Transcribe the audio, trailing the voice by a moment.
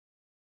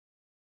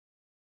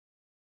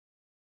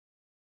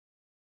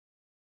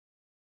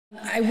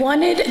I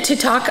wanted to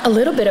talk a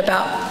little bit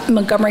about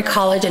Montgomery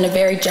College in a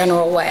very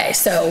general way.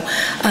 So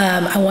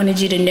I wanted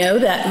you to know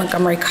that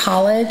Montgomery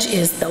College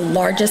is the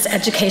largest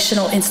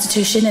educational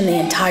institution in the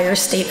entire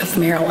state of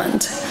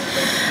Maryland.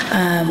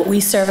 We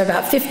serve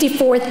about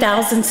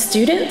 54,000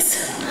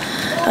 students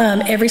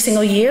every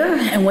single year,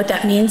 and what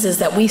that means is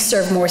that we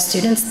serve more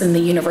students than the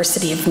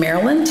University of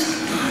Maryland.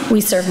 We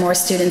serve more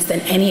students than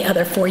any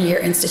other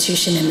four-year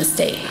institution in the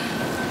state.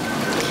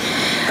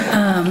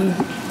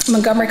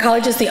 Montgomery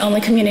College is the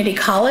only community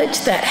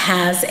college that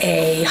has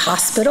a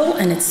hospital,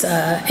 and it's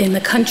in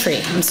the country.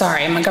 I'm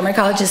sorry, Montgomery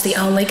College is the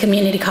only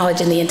community college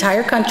in the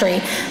entire country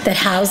that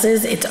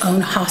houses its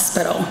own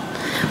hospital.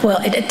 Well,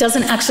 it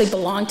doesn't actually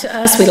belong to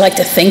us. We like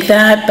to think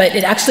that, but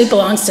it actually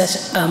belongs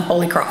to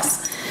Holy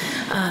Cross.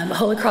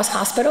 Holy Cross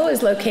Hospital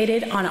is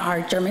located on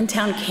our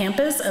Germantown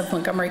campus of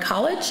Montgomery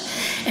College,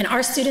 and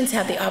our students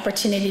have the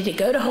opportunity to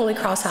go to Holy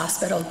Cross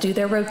Hospital, do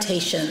their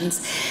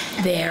rotations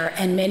there,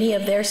 and many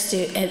of those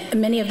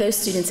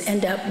students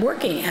end up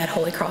working at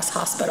Holy Cross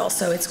Hospital,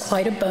 so it's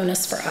quite a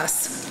bonus for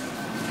us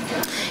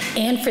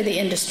and for the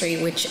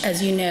industry, which,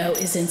 as you know,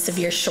 is in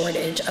severe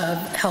shortage of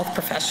health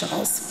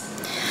professionals.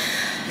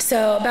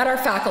 So about our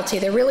faculty,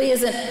 there really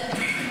isn't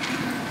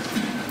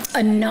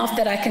enough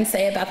that I can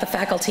say about the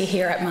faculty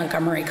here at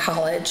Montgomery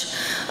College.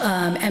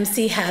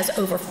 MC has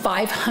over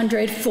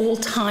 500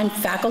 full-time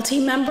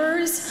faculty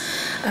members,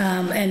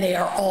 and they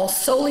are all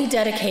solely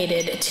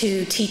dedicated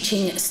to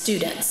teaching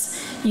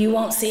students. You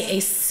won't see a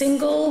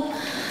single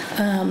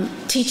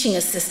teaching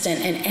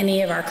assistant in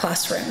any of our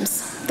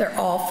classrooms. They're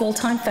all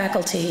full-time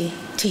faculty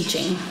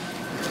teaching.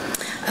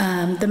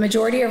 The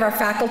majority of our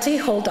faculty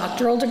hold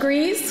doctoral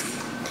degrees.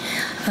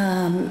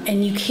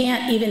 And you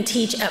can't even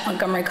teach at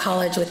Montgomery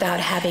College without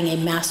having a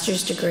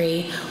master's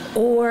degree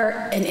or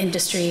an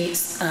industry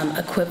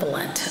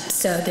equivalent.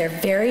 So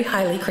they're very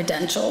highly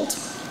credentialed.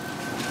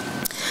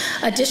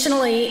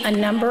 Additionally, a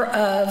number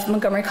of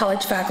Montgomery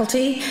College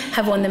faculty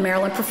have won the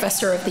Maryland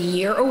Professor of the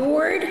Year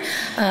Award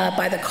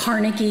by the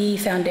Carnegie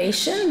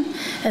Foundation.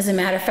 As a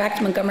matter of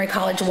fact, Montgomery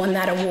College won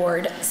that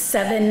award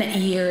 7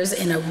 years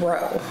in a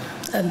row,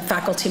 a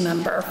faculty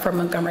member for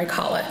Montgomery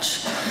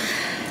College.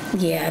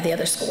 Yeah, the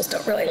other schools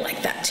don't really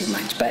like that too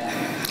much, but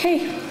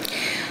hey.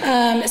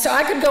 So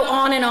I could go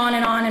on and on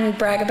and on and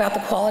brag about the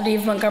quality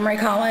of Montgomery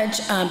College,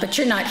 but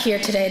you're not here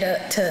today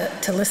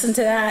to listen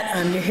to that.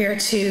 You're here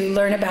to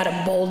learn about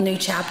a bold new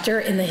chapter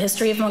in the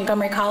history of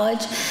Montgomery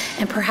College,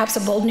 and perhaps a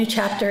bold new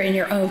chapter in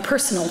your own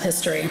personal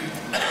history.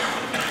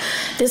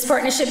 This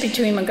partnership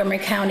between Montgomery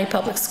County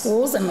Public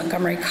Schools and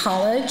Montgomery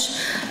College,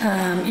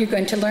 you're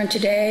going to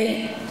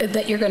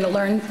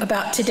learn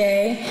about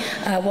today,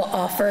 will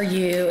offer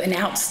you an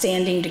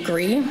outstanding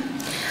degree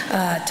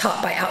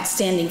taught by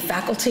outstanding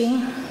faculty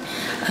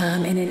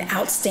in an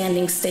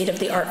outstanding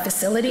state-of-the-art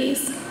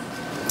facilities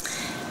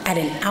at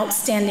an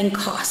outstanding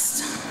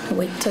cost.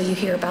 Wait till you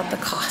hear about the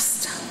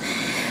cost.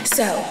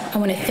 So I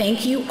want to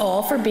thank you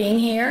all for being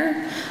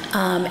here,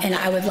 and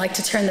I would like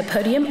to turn the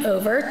podium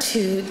over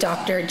to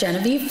Dr.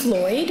 Genevieve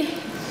Floyd,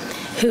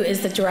 who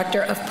is the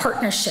Director of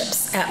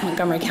Partnerships at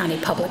Montgomery County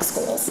Public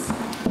Schools.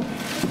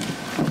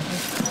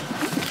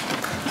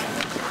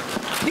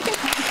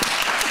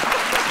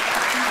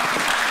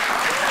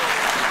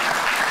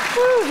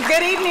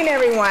 Good evening,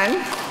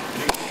 everyone.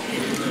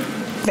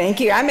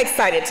 Thank you. I'm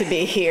excited to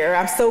be here.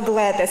 I'm so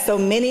glad that so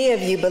many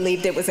of you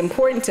believed it was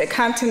important to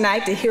come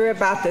tonight to hear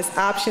about this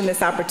option,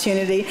 this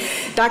opportunity.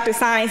 Dr.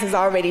 Sines has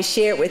already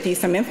shared with you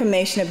some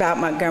information about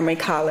Montgomery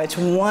College,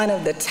 one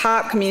of the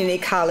top community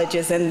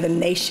colleges in the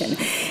nation.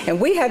 And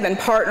we have been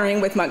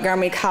partnering with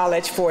Montgomery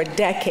College for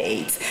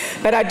decades.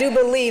 But I do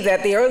believe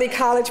that the early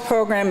college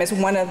program is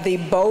one of the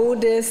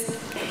boldest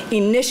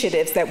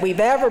initiatives that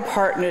we've ever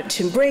partnered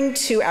to bring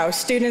to our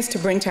students, to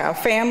bring to our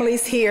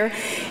families here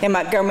in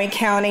Montgomery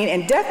County,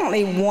 and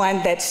definitely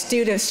one that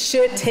students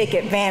should take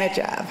advantage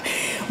of.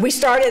 We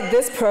started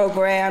this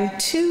program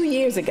 2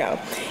 years ago,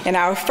 and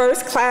our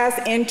first class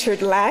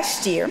entered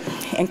last year,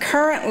 and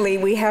currently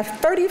we have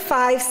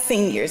 35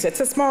 seniors.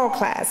 It's a small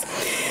class.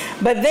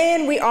 But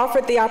then we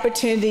offered the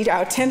opportunity to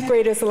our 10th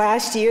graders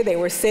last year. They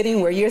were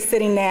sitting where you're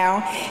sitting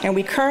now, and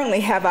we currently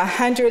have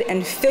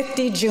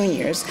 150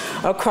 juniors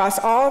across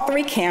all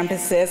 3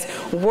 campuses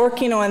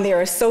working on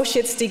their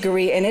associate's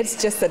degree, and it's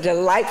just a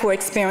delightful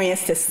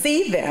experience to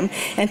see them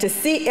and to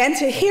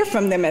hear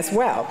from them as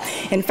well.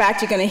 In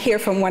fact, you're going to hear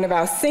from one of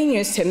our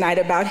seniors tonight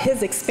about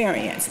his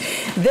experience.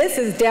 This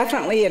is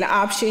definitely an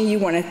option you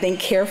want to think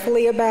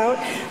carefully about.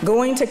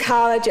 Going to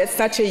college at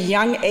such a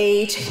young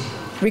age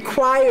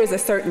requires a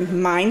certain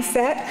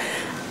mindset,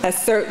 a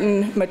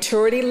certain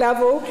maturity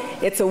level.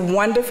 It's a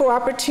wonderful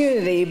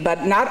opportunity,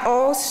 but not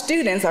all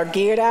students are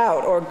geared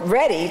out or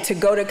ready to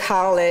go to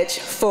college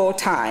full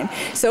time.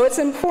 So it's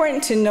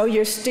important to know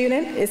your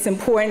student. It's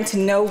important to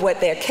know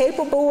what they're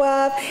capable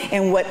of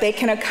and what they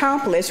can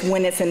accomplish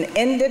when it's an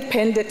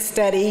independent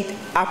study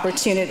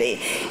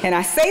opportunity. And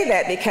I say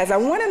that because I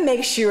want to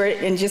make sure,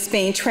 in just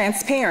being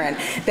transparent,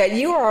 that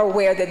you are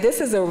aware that this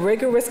is a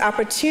rigorous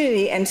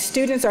opportunity and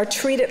students are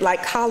treated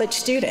like college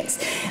students.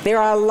 There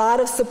are a lot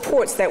of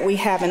supports that we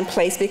have in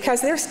place because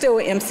they're still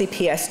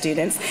MCPS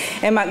students,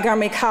 and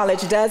Montgomery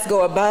College does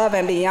go above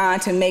and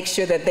beyond to make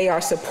sure that they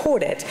are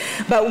supported.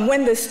 But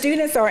when the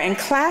students are in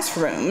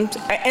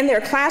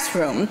their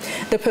classroom,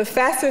 the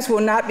professors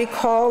will not be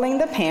calling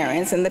the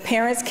parents, and the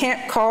parents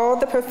can't call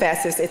the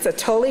professors. It's a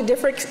totally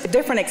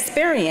different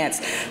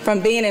experience from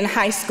being in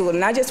high school,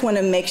 and I just want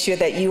to make sure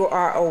that you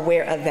are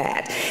aware of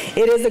that.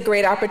 It is a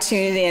great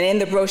opportunity, and in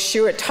the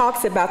brochure it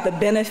talks about the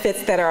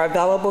benefits that are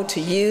available to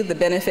you, the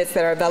benefits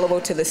that are available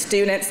to the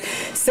students,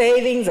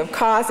 savings of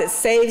cost, it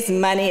saves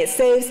money, it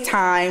saves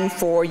time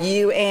for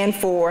you and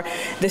for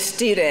the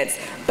students.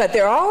 But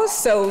there are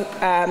also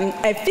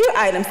a few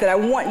items that I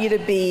want you to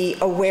be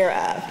aware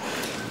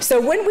of. So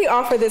when we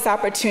offer this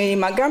opportunity,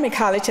 Montgomery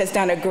College has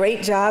done a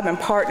great job in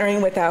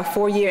partnering with our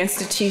four-year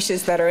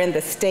institutions that are in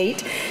the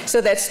state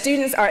so that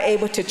students are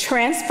able to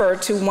transfer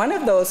to one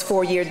of those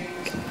four-year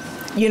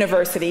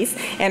universities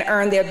and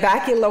earn their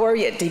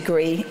baccalaureate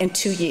degree in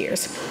 2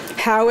 years.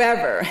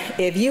 However,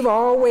 if you've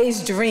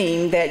always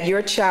dreamed that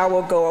your child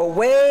will go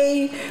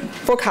away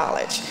for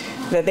college,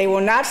 that they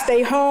will not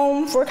stay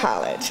home for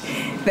college,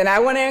 then I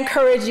want to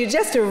encourage you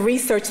just to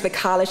research the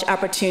college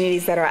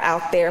opportunities that are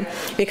out there,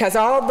 because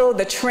although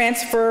the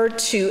transfer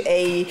to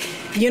a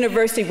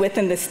university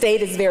within the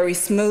state is very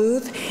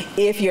smooth,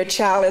 if your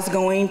child is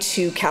going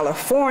to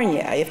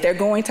California, if they're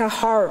going to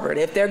Harvard,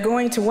 if they're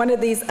going to one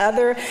of these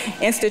other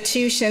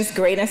institutions,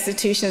 great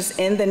institutions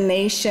in the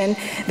nation,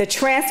 the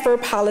transfer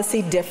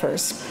policy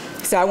differs.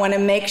 So I want to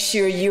make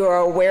sure you are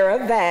aware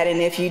of that,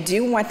 and if you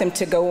do want them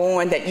to go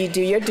on, that you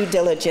do your due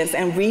diligence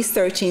and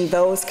researching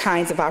those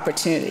kinds of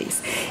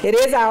opportunities. It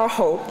is our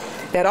hope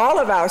that all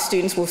of our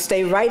students will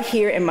stay right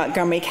here in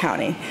Montgomery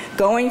County,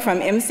 going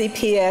from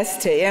MCPS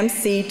to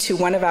MC to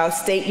one of our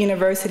state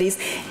universities,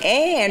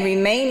 and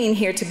remaining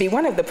here to be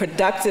one of the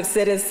productive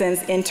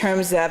citizens in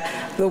terms of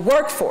the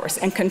workforce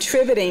and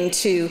contributing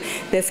to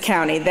this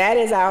county. That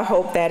is our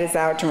hope, that is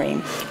our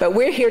dream. But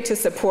we're here to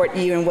support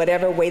you in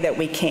whatever way that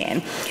we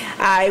can.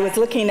 I was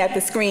looking at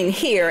the screen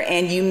here,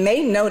 and you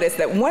may notice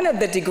that one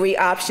of the degree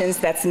options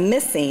that's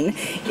missing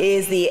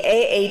is the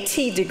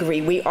AAT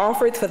degree. We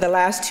offered for the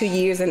last 2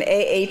 years an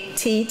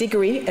AAT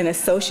degree, an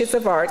Associates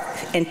of Arts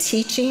and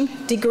Teaching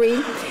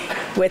degree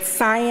with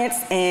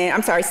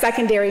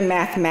secondary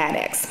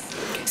mathematics.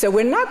 So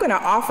we're not going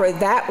to offer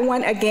that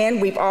one again.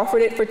 We've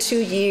offered it for 2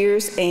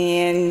 years,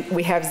 and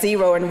we have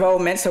 0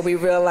 enrollment, so we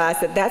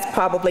realize that that's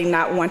probably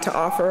not one to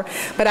offer.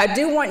 But I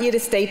do want you to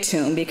stay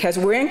tuned, because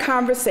we're in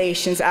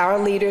conversations, our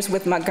leaders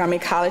with Montgomery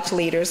College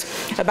leaders,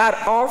 about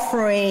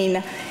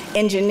offering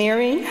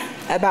engineering,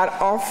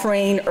 about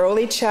offering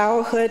early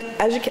childhood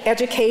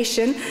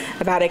education,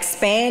 about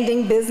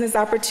expanding business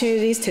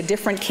opportunities to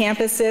different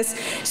campuses.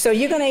 So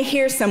you're going to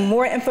hear some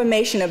more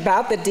information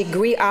about the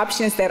degree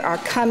options that are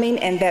coming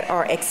and that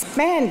are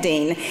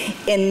expanding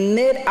in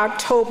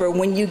mid-October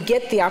when you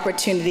get the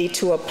opportunity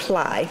to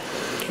apply.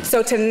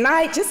 So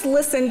tonight, just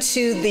listen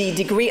to the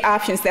degree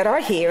options that are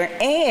here,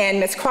 and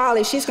Ms.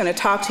 Crawley, she's going to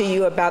talk to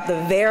you about the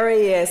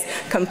various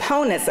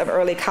components of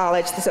early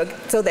college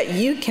so that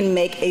you can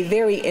make a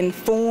very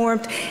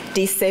informed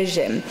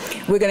decision.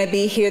 We're going to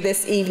be here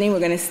this evening. We're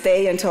going to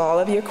stay until all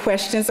of your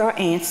questions are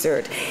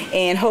answered,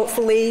 and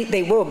hopefully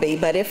they will be,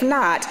 but if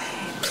not,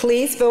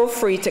 please feel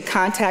free to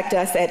contact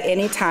us at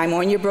any time.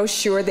 On your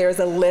brochure, there's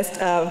a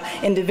list of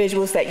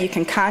individuals that you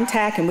can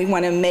contact, and we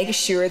want to make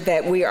sure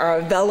that we are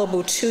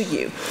available to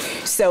you.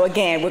 So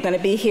again, we're going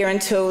to be here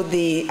until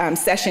the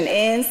session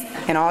ends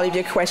and all of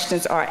your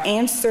questions are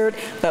answered,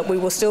 but we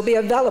will still be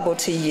available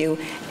to you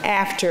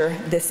after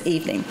this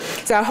evening.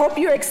 So I hope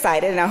you're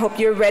excited, and I hope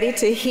you're ready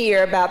to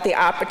hear about the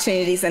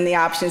opportunities and the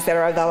options that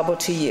are available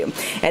to you.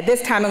 At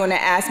this time, I'm going to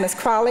ask Ms.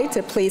 Crawley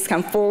to please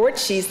come forward.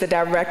 She's the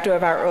director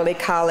of our early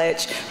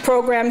college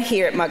program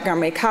here at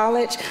Montgomery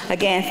College.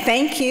 Again,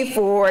 thank you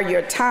for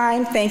your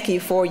time, thank you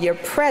for your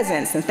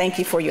presence, and thank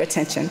you for your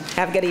attention.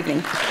 Have a good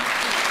evening.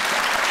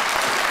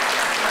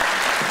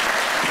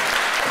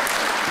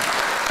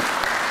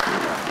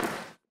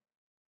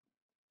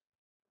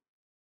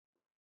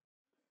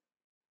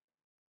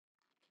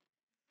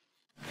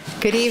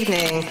 Good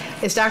evening.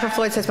 As Dr.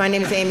 Floyd says, my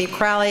name is Amy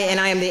Crowley, and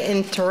I am the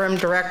Interim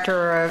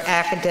Director of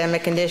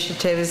Academic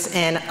Initiatives,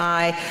 and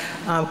I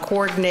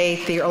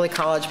coordinate the early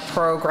college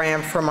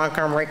program for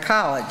Montgomery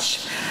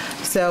College.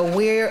 So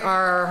we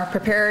are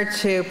prepared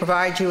to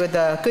provide you with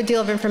a good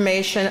deal of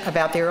information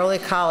about the early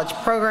college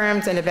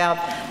programs and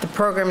about the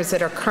programs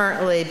that are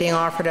currently being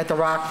offered at the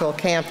Rockville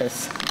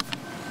campus.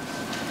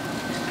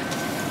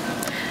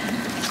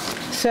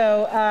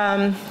 So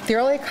the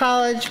early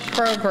college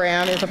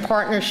program is a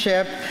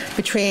partnership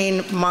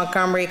between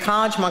Montgomery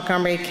College,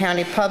 Montgomery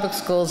County Public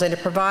Schools, and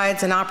it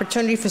provides an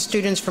opportunity for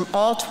students from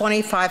all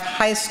 25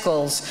 high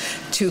schools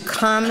to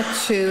come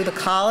to the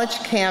college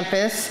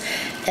campus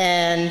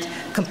and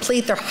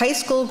complete their high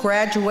school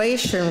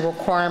graduation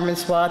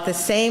requirements while at the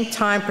same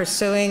time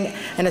pursuing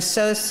an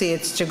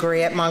associate's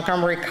degree at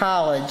Montgomery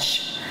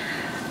College.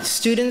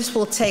 Students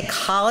will take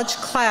college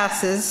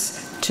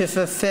classes to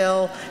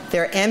fulfill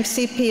their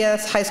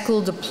MCPS high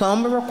school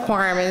diploma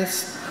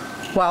requirements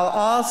while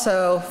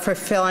also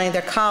fulfilling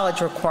their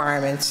college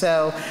requirements.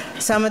 So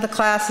some of the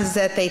classes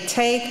that they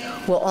take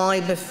will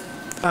only be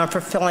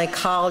fulfilling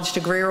college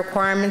degree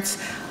requirements,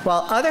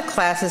 while other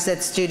classes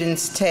that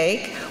students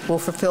take will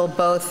fulfill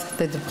both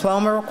the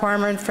diploma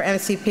requirement for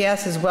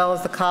MCPS as well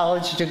as the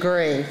college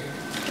degree.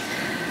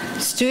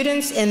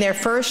 Students in their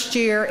first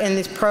year in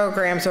these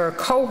programs are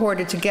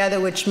cohorted together,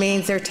 which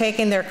means they're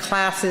taking their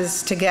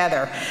classes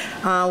together.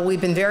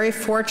 We've been very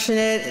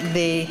fortunate.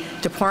 The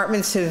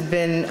departments have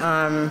been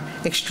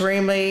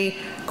extremely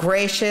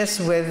gracious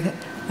with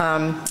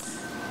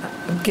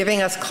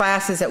giving us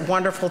classes at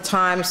wonderful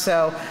times.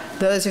 So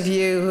those of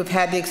you who've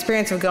had the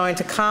experience of going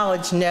to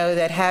college know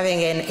that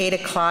having an 8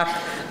 o'clock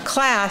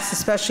class,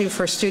 especially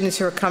for students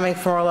who are coming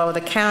from all over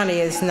the county,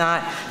 is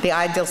not the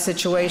ideal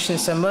situation.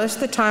 So most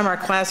of the time our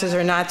classes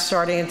are not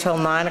starting until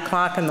 9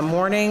 o'clock in the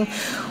morning.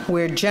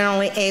 We're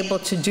generally able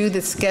to do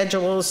the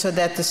schedules so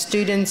that the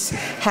students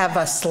have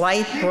a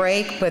slight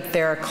break, but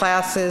their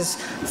classes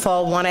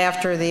fall one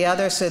after the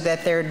other so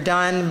that they're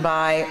done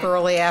by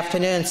early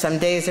afternoon. Some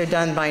days they're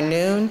done by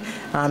noon.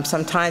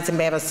 Sometimes they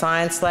may have a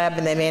science lab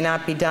and they may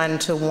not be done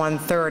until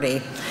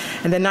 1:30.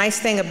 And the nice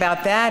thing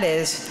about that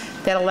is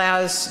that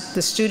allows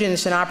the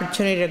students an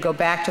opportunity to go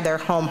back to their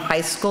home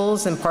high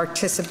schools and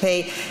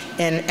participate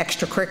in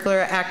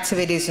extracurricular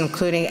activities,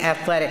 including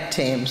athletic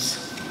teams.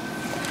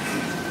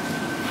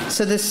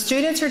 So the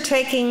students are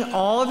taking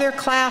all of their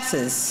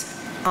classes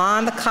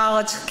on the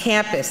college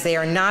campus. They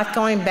are not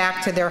going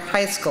back to their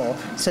high school.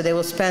 So they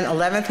will spend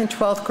 11th and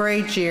 12th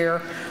grade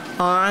year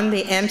on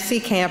the MC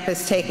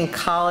campus taking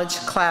college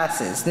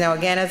classes. Now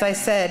again, as I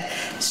said,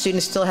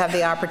 students still have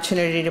the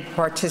opportunity to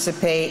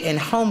participate in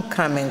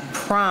homecoming,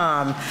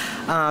 prom.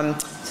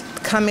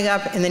 Coming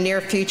up in the near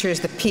future is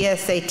the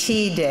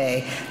PSAT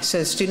day.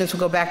 So students will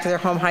go back to their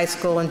home high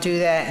school and do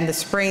that. In the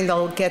spring,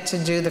 they'll get to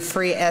do the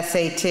free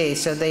SAT.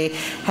 So they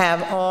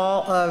have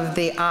all of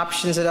the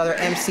options that other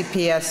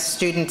MCPS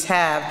students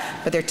have,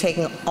 but they're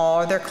taking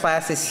all of their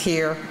classes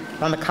here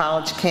on the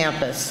college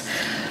campus.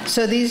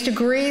 So these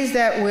degrees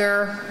that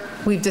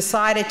we've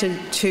decided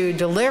to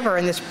deliver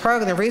in this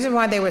program, the reason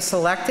why they were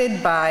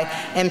selected by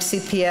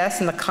MCPS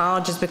and the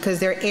college is because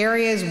they're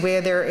areas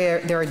where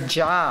there are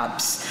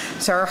jobs.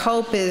 So our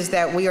hope is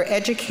that we are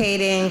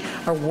educating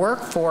our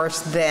workforce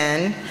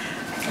then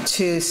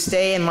to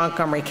stay in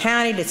Montgomery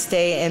County, to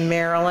stay in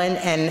Maryland,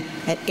 and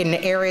in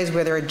areas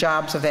where there are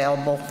jobs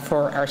available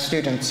for our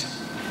students.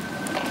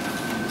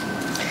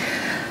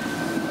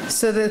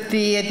 So that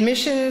the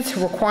admissions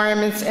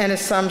requirements and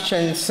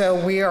assumptions. So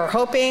we are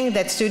hoping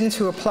that students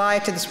who apply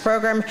to this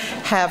program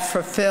have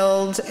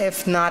fulfilled,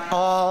 if not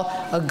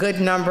all, a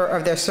good number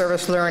of their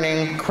service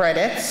learning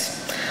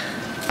credits.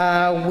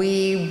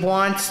 We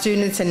want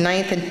students in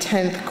 9th and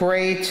 10th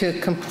grade to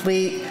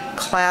complete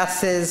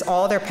classes,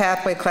 all their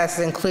pathway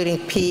classes, including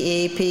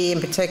PE. PE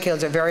in particular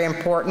is a very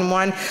important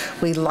one.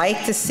 We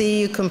like to see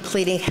you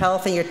completing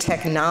health and your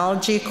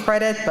technology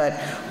credit, but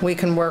we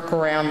can work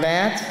around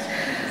that.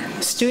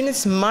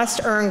 Students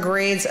must earn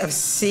grades of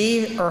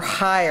C or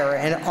higher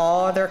in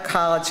all of their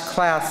college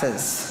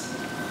classes.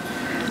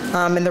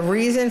 And the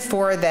reason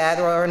for that,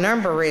 or a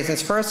number of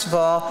reasons. First of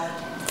all,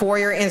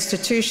 four-year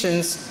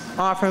institutions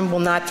often will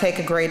not take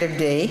a grade of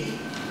D.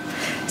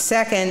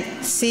 Second,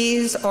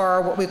 C's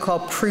are what we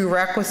call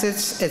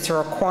prerequisites. It's a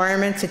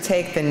requirement to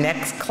take the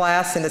next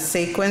class in a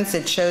sequence.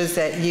 It shows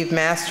that you've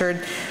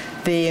mastered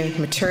the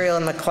material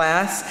in the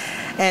class.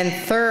 And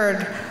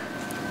third,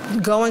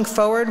 going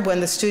forward,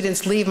 when the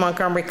students leave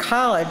Montgomery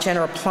College and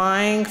are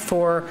applying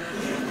for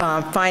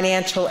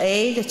financial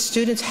aid,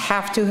 students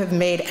have to have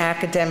made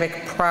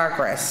academic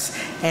progress.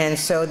 And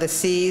so the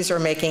C's are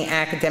making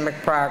academic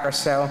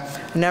progress. So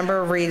a number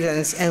of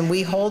reasons, and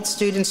we hold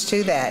students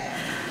to that,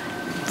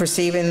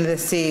 receiving the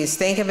C's.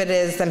 Think of it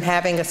as them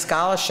having a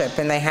scholarship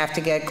and they have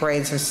to get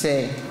grades of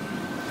C.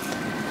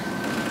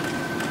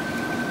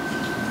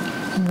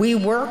 We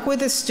work with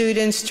the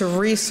students to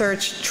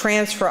research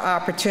transfer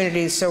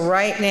opportunities. So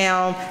right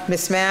now,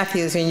 Ms.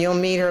 Matthews, and you'll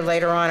meet her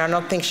later on, I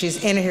don't think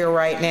she's in here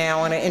right now,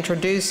 I want to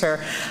introduce her,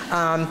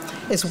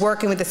 is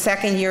working with the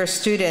second-year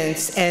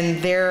students,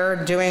 and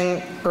they're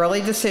doing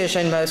early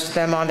decision, most of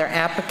them, on their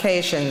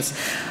applications.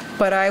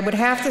 But I would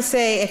have to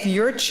say, if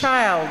your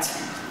child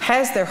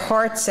has their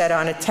heart set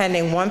on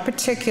attending one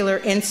particular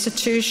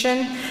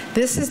institution,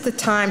 this is the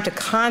time to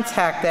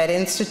contact that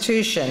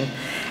institution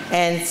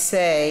and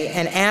say,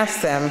 and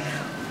ask them,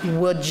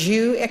 would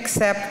you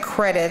accept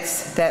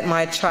credits that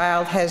my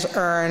child has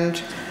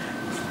earned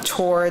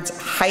towards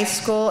high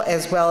school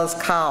as well as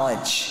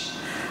college?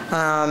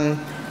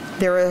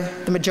 The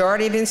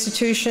majority of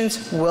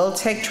institutions will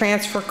take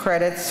transfer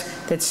credits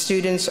that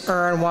students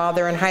earn while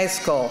they're in high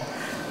school.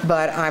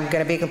 But I'm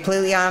going to be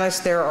completely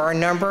honest, there are a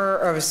number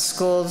of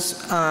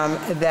schools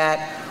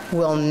that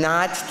will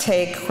not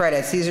take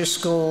credits. These are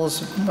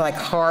schools like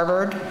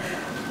Harvard,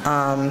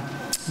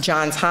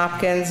 Johns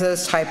Hopkins,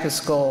 those type of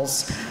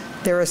schools.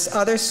 There are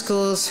other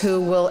schools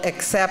who will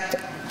accept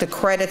the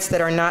credits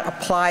that are not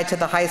applied to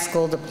the high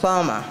school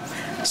diploma.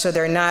 So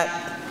they're not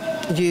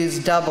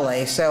used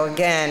doubly. So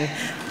again,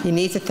 You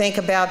need to think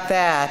about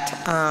that.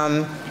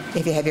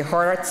 If you have your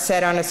heart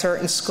set on a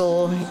certain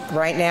school,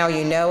 right now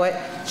you know it,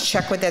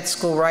 check with that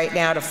school right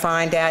now to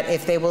find out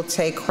if they will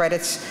take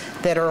credits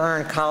that are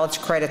earned, college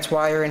credits,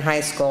 while you're in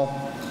high school.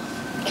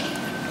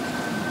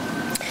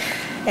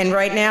 And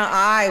right now,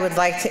 I would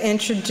like to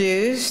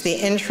introduce the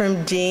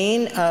Interim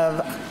Dean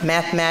of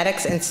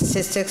Mathematics and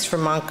Statistics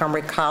from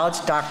Montgomery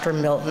College, Dr.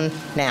 Milton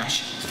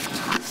Nash.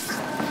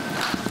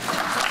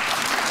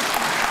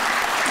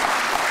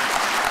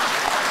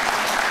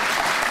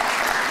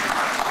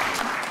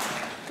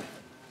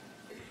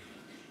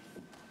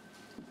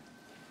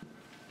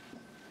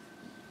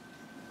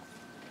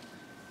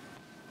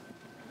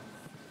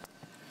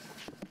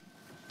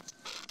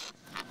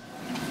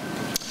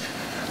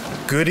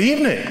 Good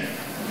evening.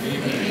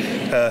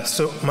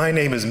 So my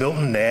name is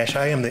Milton Nash.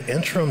 I am the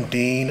Interim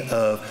Dean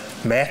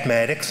of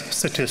Mathematics,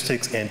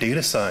 Statistics, and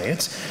Data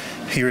Science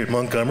here at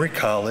Montgomery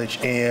College.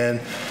 And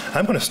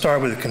I'm going to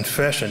start with a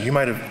confession. You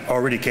might have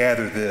already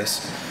gathered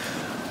this.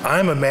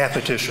 I'm a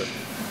mathematician.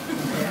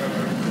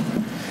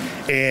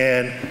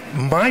 And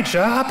my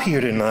job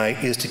here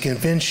tonight is to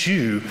convince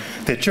you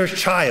that your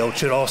child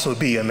should also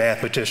be a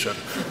mathematician.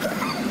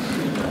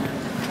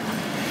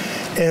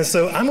 And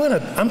so I'm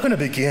going to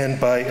begin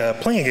by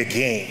playing a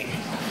game.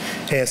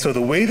 And so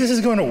the way this is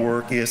going to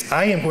work is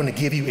I am going to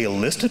give you a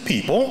list of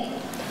people,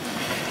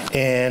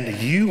 and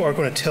you are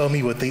going to tell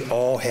me what they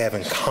all have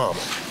in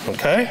common,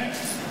 okay?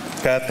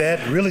 Got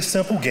that? Really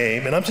simple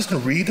game, and I'm just going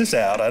to read this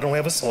out. I don't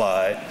have a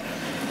slide.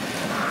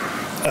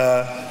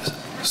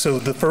 So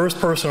the first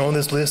person on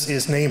this list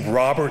is named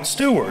Robert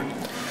Stewart.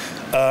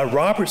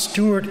 Robert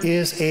Stewart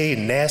is a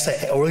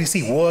NASA, or at least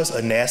he was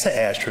a NASA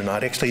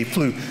astronaut. Actually, he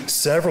flew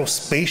several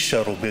space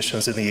shuttle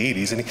missions in the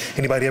 80s.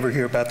 Anybody ever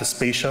hear about the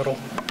space shuttle?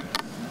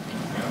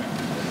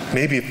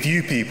 Maybe a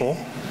few people.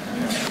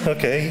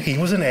 Okay, he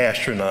was an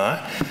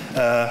astronaut.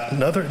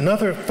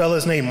 Another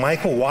fellow's named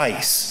Michael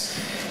Weiss.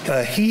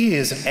 He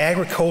is an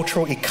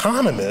agricultural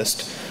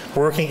economist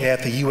working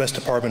at the U.S.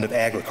 Department of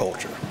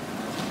Agriculture.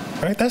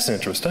 Right, that's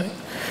interesting.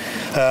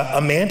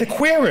 Amanda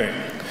Quirin.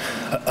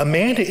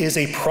 Amanda is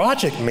a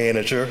project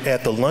manager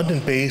at the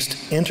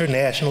London-based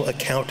International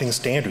Accounting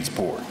Standards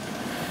Board.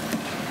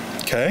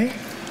 Okay,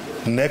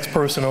 next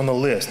person on the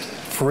list,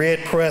 Fred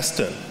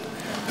Preston,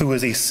 who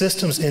is a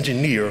systems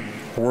engineer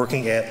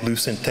working at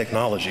Lucent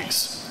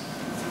Technologies.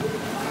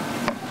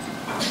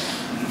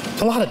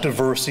 A lot of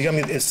diversity. I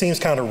mean, it seems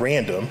kind of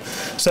random.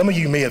 Some of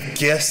you may have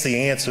guessed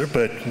the answer,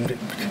 but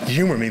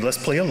humor me,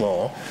 let's play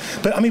along.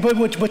 But I mean, but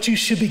what you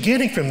should be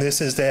getting from this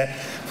is that,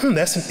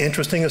 that's an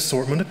interesting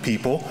assortment of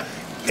people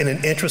and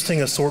an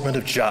interesting assortment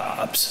of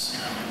jobs.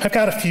 I've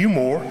got a few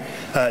more.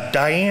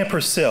 Diane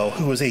Purcell,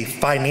 who is a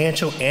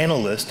financial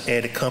analyst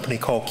at a company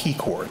called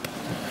KeyCorp.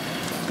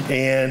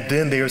 And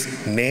then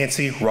there's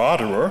Nancy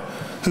Roderer,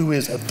 who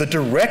is the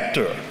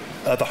director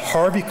of the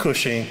Harvey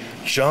Cushing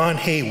John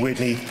Hay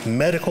Whitney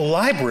Medical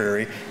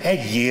Library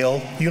at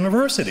Yale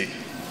University.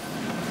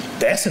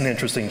 That's an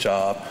interesting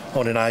job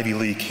on an Ivy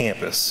League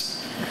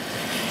campus.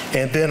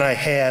 And then I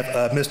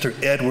have Mr.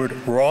 Edward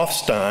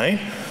Rothstein,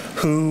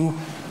 who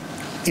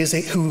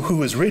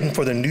is written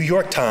for the New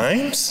York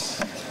Times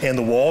and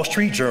the Wall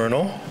Street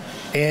Journal,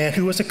 and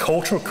who is a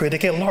cultural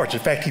critic at large. In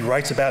fact, he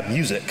writes about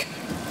music.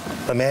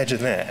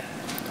 Imagine that.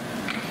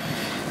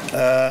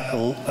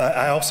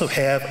 I also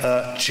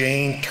have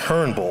Jane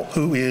Turnbull,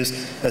 who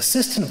is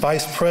Assistant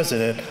Vice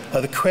President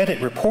of the credit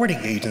reporting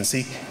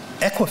agency,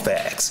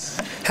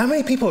 Equifax. How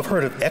many people have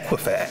heard of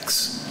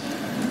Equifax?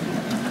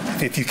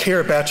 If you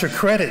care about your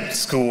credit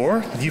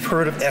score, you've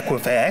heard of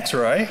Equifax,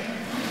 right?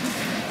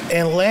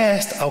 And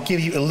last, I'll give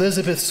you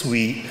Elizabeth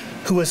Sweet,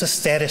 who is a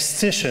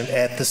statistician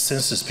at the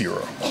Census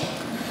Bureau.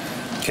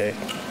 Okay.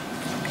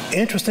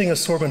 Interesting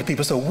assortment of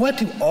people. So what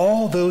do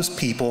all those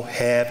people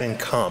have in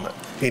common?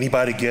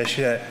 Anybody guess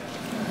yet?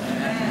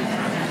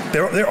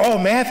 They're all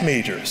math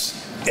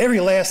majors.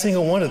 Every last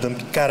single one of them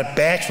got a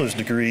bachelor's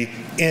degree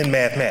in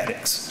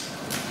mathematics.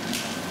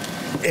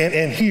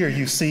 And here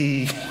you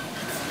see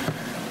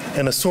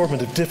an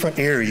assortment of different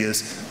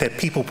areas that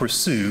people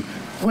pursue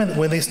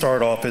when they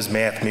start off as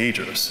math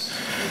majors.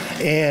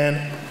 And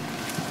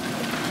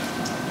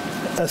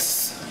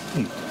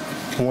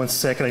 1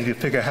 second, I need to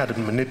figure out how to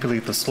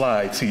manipulate the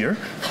slides here.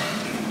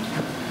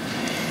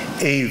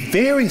 A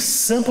very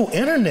simple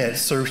internet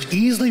search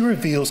easily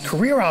reveals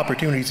career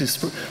opportunities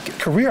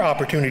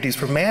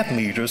for math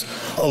majors,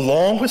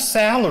 along with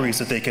salaries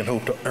that they can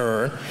hope to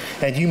earn.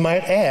 And you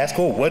might ask,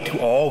 well, what do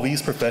all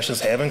these professions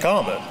have in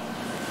common?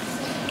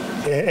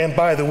 And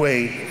by the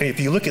way, if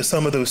you look at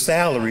some of those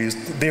salaries,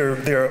 there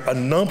are a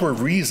number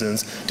of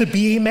reasons to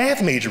be a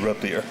math major up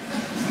there.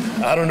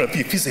 I don't know,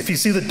 if you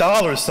see the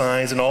dollar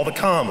signs and all the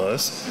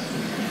commas,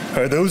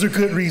 those are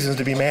good reasons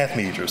to be math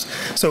majors.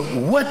 So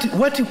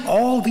what do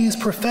all these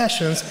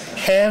professions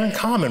have in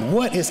common?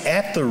 What is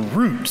at the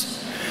root?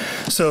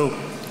 So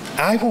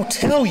I will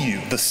tell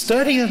you, the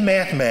study of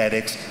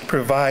mathematics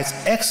provides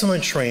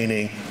excellent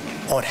training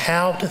on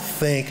how to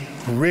think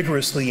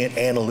rigorously and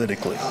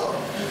analytically.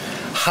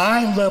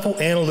 high-level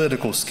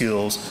analytical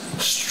skills,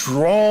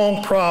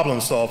 strong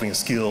problem-solving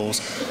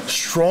skills,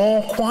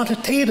 strong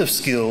quantitative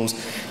skills.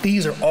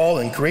 These are all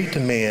in great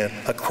demand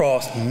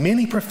across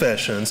many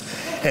professions,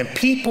 and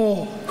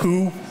people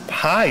who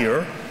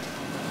hire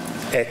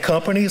at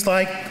companies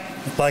like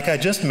I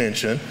just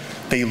mentioned,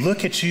 they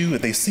look at you,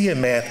 they see a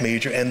math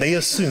major, and they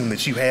assume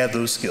that you have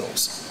those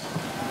skills,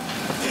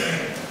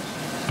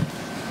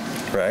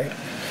 right?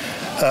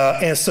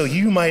 And so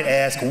you might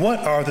ask, what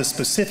are the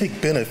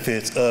specific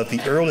benefits of the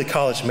early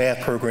college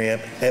math program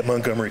at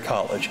Montgomery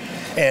College?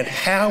 And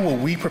how will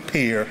we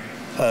prepare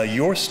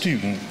your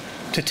student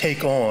to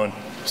take on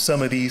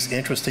some of these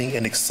interesting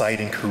and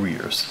exciting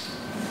careers?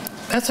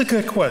 That's a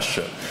good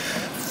question.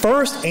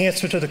 First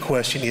answer to the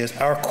question is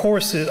our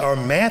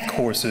math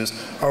courses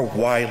are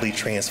widely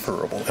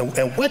transferable.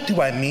 And what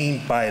do I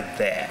mean by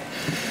that?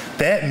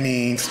 That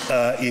means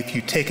if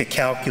you take a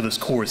calculus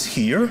course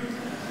here,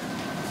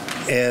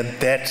 and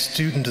that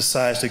student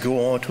decides to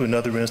go on to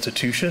another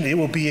institution, it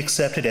will be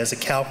accepted as a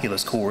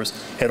calculus course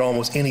at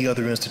almost any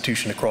other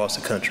institution across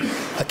the country.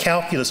 A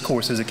calculus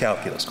course is a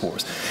calculus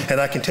course. And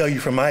I can tell you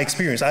from my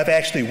experience, I've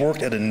actually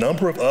worked at a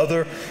number of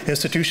other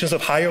institutions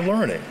of higher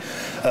learning.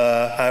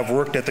 I've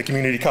worked at the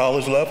community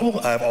college level.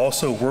 I've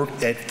also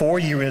worked at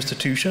four-year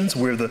institutions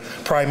where the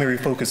primary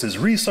focus is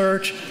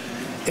research.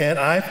 And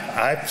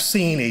I've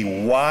seen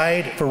a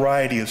wide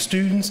variety of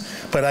students,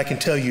 but I can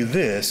tell you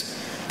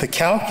this, the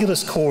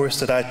calculus course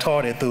that I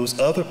taught at those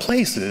other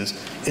places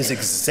is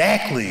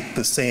exactly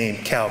the same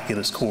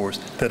calculus course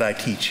that I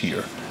teach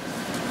here,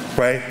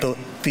 right?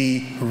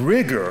 The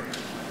rigor,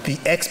 the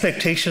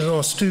expectations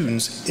on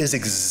students is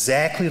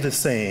exactly the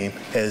same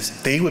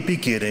as they would be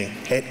getting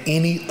at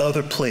any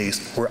other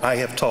place where I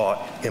have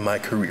taught in my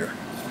career.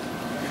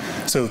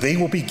 So they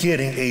will be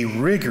getting a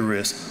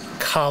rigorous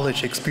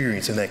college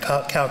experience in that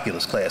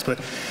calculus class. But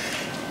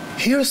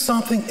here's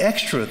something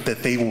extra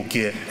that they will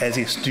get as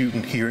a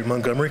student here at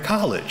Montgomery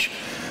College.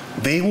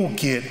 They will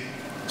get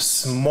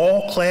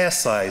small class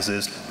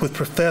sizes with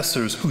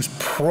professors whose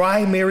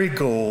primary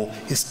goal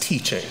is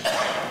teaching.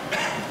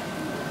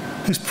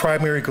 Whose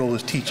primary goal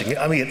is teaching.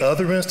 I mean, at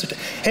other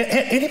institutions,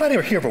 anybody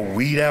ever hear of a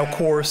weed out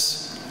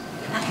course?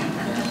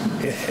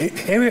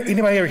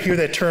 Anybody ever hear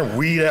that term,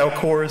 weed out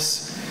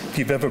course? If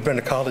you've ever been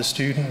a college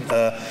student.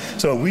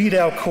 So a weed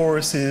out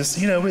course is,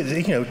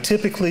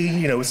 typically,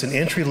 it's an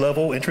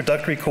entry-level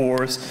introductory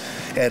course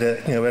at a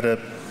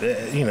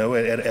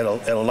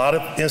lot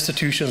of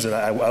institutions, and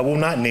I will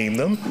not name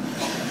them,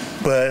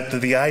 but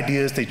the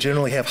idea is they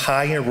generally have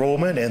high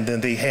enrollment and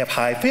then they have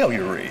high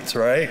failure rates,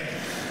 right?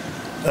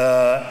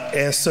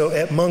 And so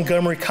at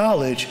Montgomery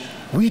College,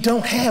 we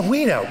don't have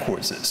weed out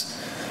courses.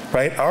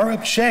 Right? Our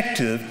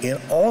objective in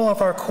all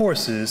of our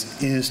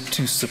courses is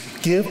to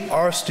give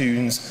our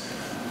students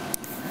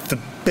the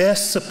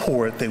best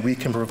support that we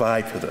can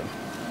provide for them.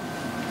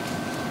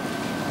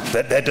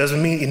 That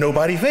doesn't mean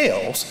nobody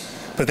fails,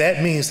 but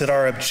that means that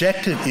our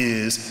objective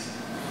is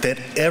that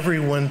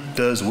everyone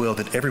does well,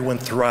 that everyone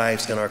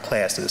thrives in our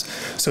classes.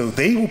 So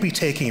they will be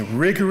taking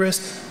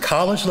rigorous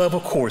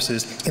college-level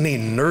courses in a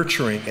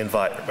nurturing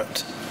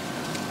environment.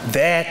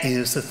 That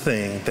is the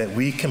thing that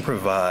we can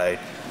provide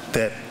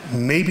that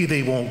maybe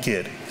they won't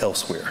get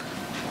elsewhere.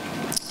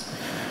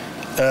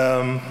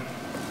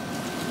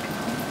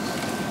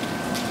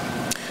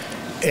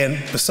 And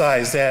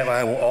besides that,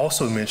 I will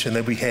also mention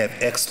that we have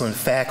excellent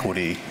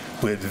faculty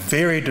with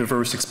very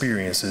diverse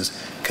experiences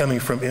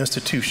coming from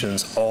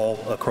institutions all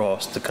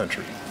across the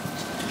country.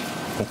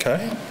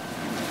 Okay?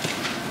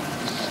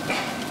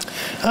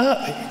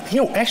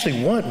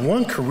 Actually,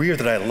 one career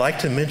that I'd like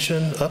to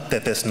mention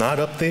that's not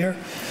up there.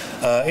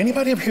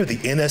 Anybody ever hear of the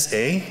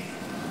NSA?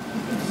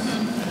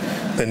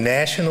 The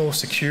National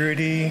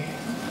Security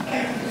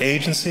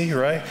Agency,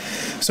 right?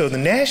 So the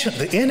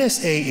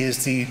NSA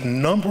is the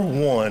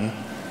 #1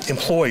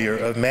 employer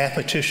of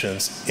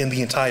mathematicians in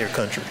the entire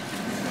country.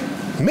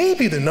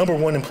 Maybe the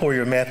 #1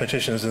 employer of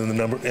mathematicians in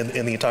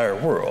the entire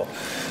world.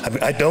 I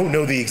mean, I don't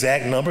know the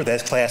exact number,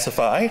 that's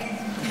classified.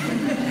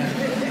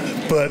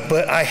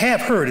 But I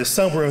have heard it's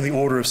somewhere in the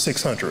order of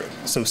 600.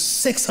 So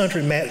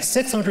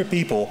 600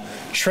 people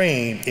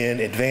trained in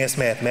advanced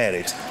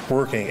mathematics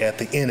working at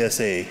the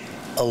NSA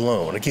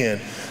alone. Again,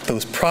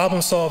 those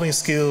problem-solving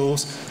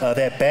skills,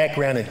 that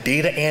background in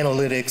data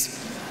analytics,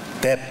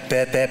 that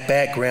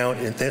background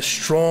and those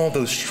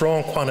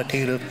strong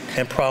quantitative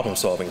and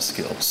problem-solving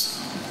skills.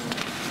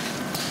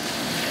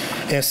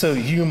 And so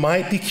you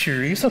might be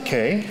curious,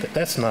 okay,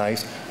 that's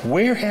nice.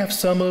 Where have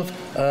some of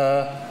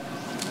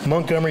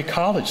Montgomery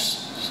College,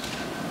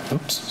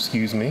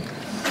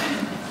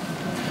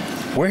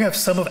 where have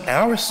some of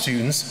our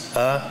students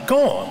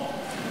gone?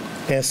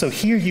 And so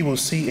here you will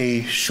see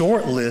a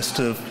short list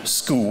of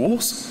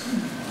schools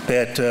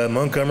that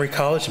Montgomery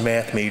College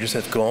math majors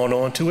have gone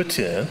on to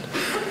attend.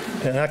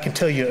 And I can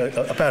tell you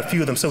about a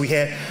few of them. So we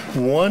had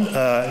one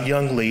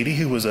young lady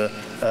who was a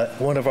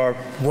one of our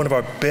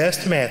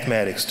best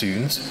mathematics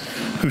students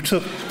who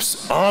took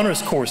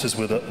honors courses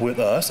with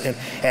us, and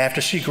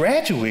after she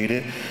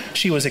graduated,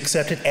 she was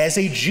accepted as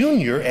a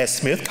junior at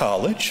Smith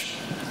College.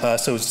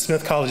 So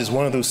Smith College is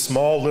one of those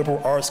small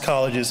liberal arts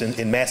colleges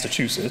in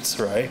Massachusetts,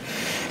 right?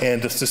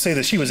 And to say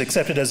that she was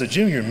accepted as a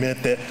junior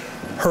meant that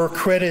her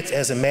credits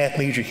as a math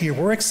major here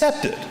were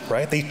accepted,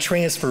 right? They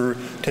transferred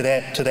to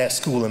that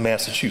school in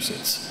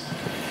Massachusetts.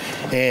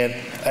 And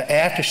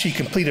after she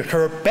completed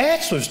her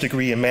bachelor's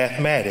degree in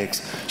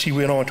mathematics, she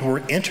went on to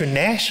work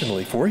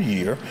internationally for a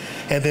year,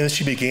 and then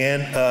she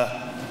began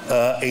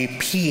a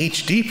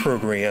PhD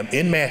program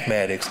in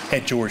mathematics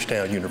at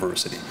Georgetown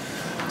University.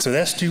 So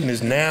that student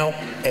is now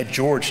at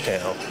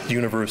Georgetown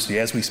University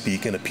as we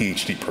speak in a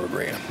PhD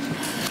program.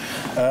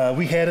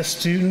 We had a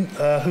student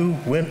who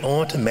went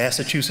on to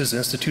Massachusetts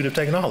Institute of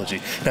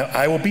Technology. Now,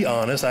 I will be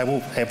honest, I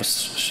will have a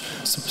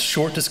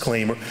short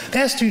disclaimer.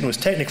 That student was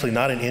technically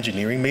not an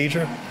engineering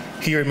major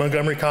here at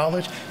Montgomery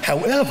College.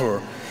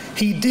 However,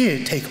 he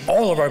did take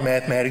all of our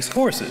mathematics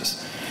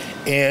courses.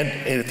 And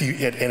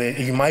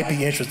you might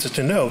be interested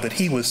to know that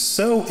he was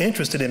so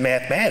interested in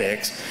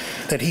mathematics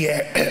that he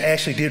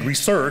actually did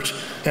research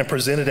and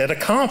presented at a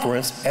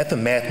conference at the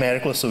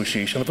Mathematical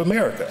Association of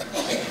America,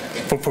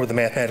 for the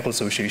Mathematical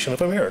Association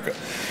of America.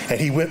 And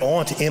he went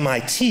on to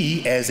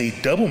MIT as a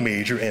double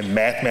major in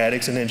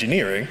mathematics and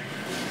engineering,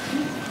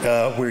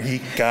 where he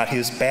got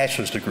his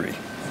bachelor's degree.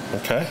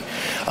 Okay?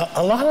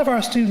 A lot of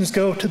our students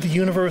go to the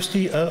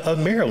University of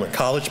Maryland,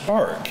 College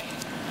Park.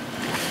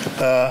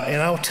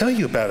 And I'll tell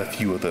you about a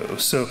few of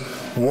those. So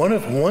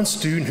one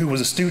student who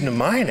was a student of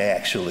mine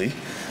actually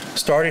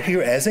started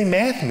here as a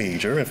math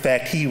major. In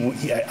fact,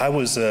 I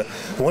was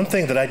one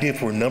thing that I did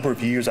for a number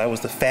of years. I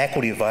was the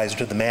faculty advisor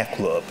to the math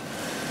club,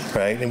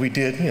 right? And we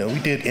did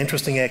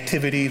interesting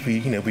activities. We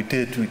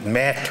did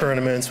math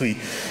tournaments. We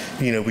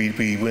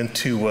went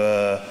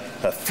to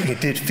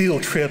did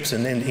field trips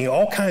and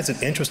all kinds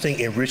of interesting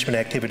enrichment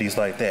activities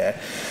like that.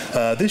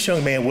 This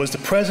young man was the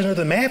president of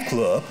the math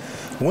club.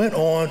 Went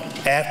on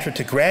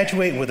to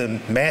graduate with a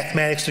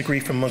mathematics degree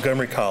from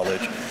Montgomery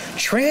College,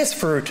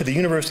 transferred to the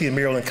University of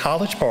Maryland,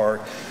 College Park,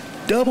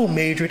 double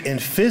majored in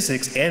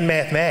physics and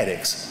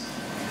mathematics,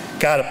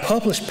 got a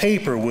published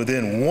paper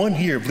within 1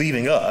 year of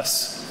leaving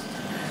us,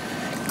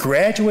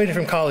 graduated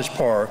from College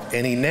Park,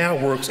 and he now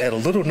works at a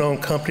little known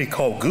company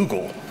called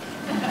Google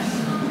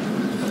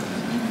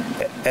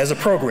as a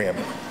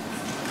programmer.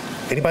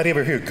 Anybody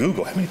ever hear of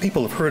Google? How many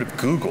people have heard of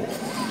Google?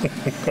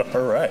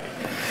 All right.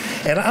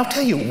 And I'll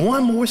tell you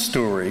one more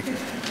story.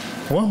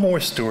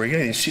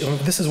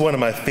 This is one of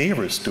my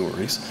favorite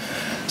stories.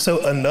 So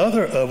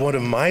one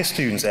of my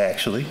students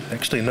actually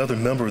another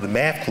member of the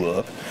math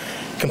club,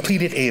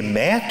 completed a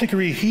math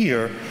degree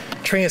here,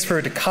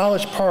 transferred to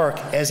College Park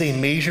as a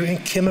major in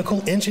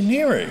chemical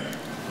engineering.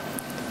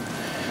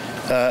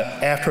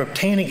 After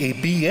obtaining a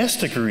BS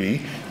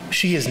degree,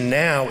 she is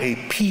now a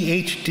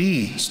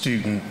PhD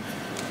student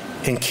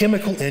in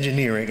chemical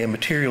engineering and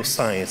material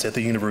science at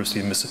the University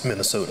of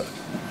Minnesota.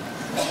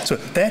 So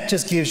that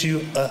just gives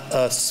you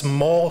a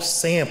small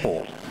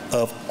sample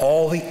of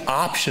all the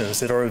options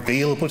that are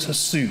available to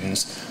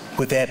students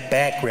with that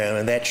background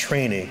and that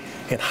training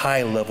in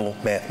high-level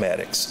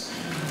mathematics.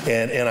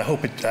 And I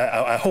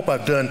hope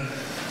I've done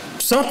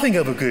something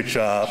of a good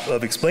job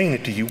of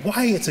explaining to you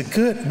why it's a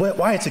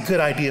good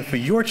idea for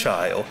your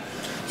child,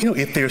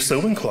 if they're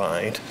so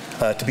inclined,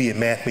 to be a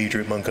math major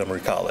at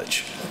Montgomery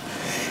College.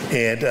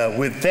 And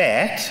with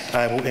that,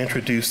 I will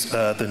introduce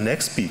the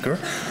next speaker,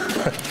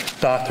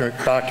 Dr.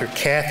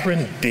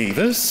 Catherine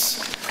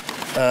Davis,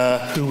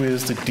 who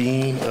is the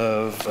Dean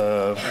of,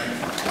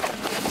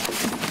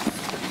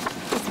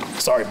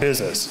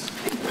 Business.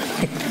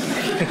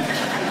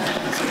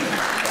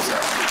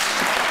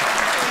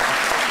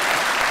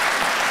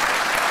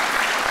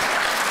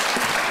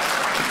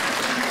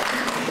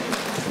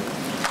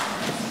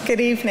 Good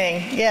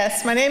evening.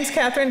 Yes, my name is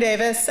Catherine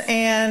Davis,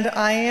 and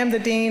I am the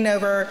Dean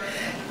over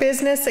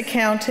Business,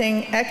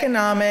 Accounting,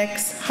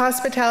 Economics,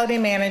 Hospitality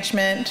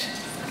Management,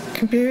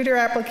 Computer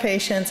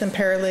Applications, and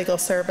Paralegal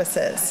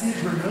Services. I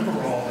didn't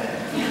remember all that.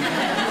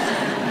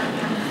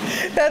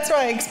 That's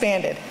why I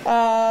expanded,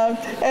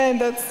 and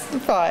that's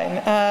fine.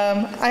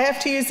 I have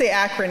to use the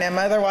acronym,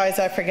 otherwise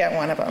I forget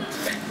one of them.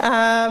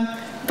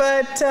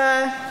 But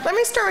let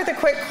me start with a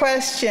quick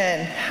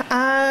question.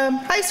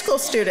 High school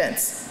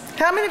students.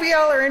 How many of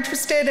y'all are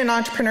interested in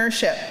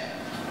entrepreneurship?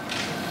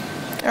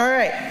 All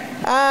right.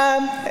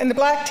 And the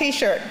black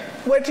t-shirt,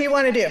 what do you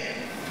want to do?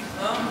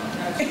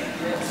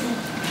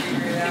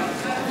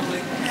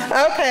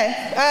 Okay.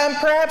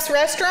 Perhaps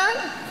restaurant,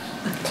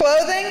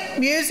 clothing,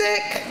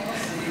 music,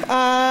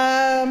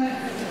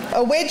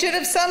 a widget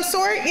of some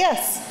sort?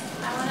 Yes.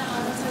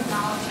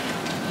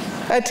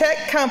 A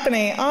tech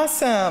company.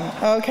 Awesome.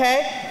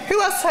 Okay. Who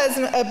else has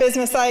a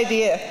business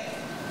idea?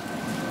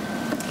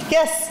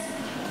 Yes.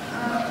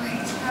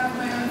 Have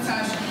my own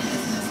fashion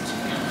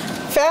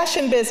business.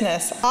 Fashion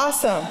business.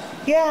 Awesome.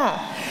 Yeah.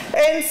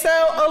 And so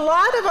a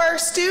lot of our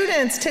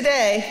students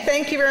today,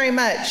 thank you very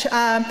much,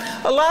 a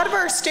lot of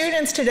our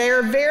students today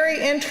are very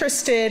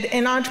interested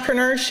in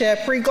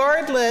entrepreneurship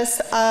regardless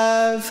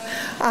of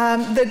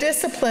the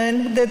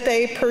discipline that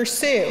they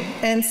pursue.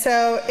 And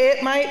so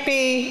it might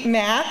be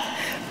math,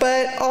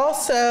 but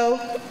also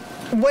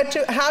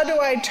how do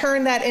I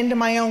turn that into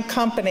my own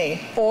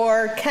company,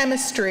 or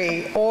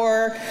chemistry,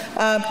 or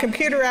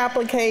computer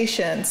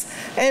applications.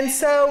 And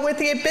so with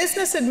the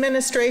business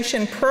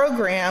administration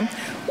program,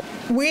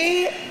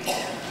 we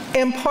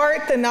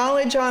impart the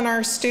knowledge on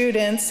our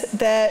students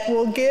that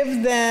will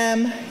give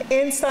them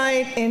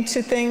insight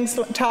into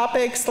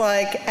topics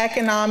like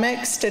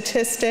economics,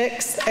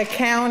 statistics,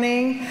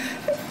 accounting,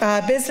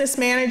 business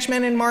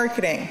management, and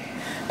marketing.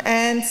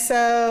 And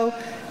so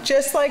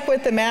just like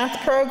with the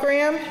math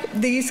program,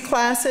 these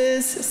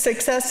classes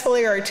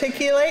successfully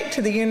articulate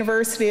to the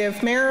University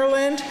of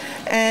Maryland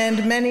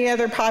and many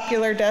other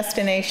popular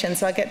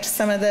destinations. I'll get to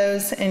some of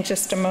those in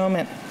just a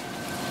moment.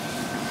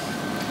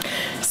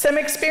 Some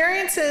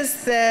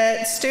experiences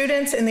that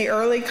students in the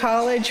early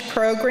college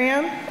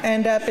program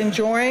end up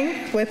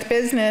enjoying with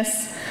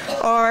business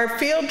are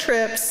field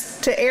trips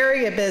to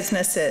area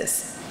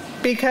businesses.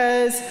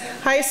 Because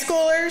high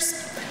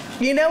schoolers,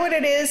 you know what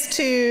it is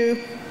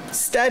to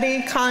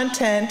study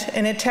content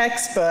in a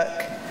textbook,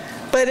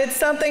 but it's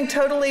something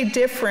totally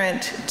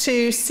different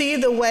to see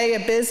the way a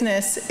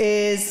business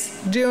is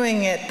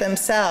doing it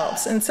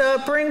themselves. And so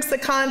it brings the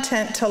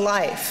content to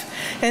life.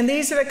 And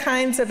these are the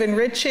kinds of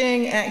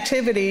enriching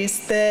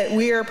activities that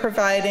we are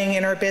providing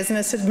in our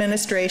business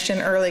administration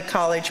early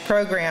college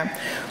program.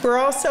 We're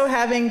also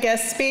having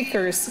guest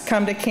speakers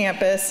come to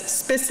campus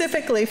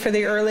specifically for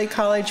the early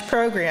college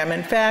program.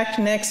 In fact,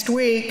 next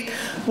week,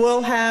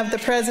 we'll have the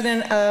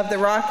president of the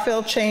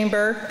Rockville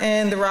Chamber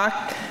and the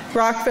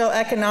Rockville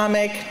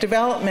Economic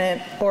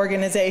Development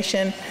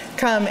Organization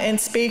come and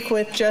speak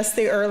with just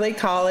the early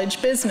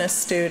college business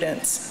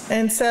students.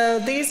 And so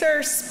this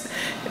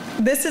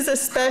is a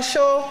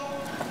special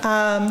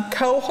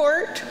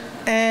cohort,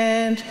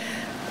 and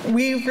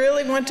we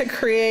really want to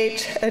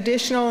create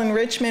additional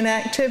enrichment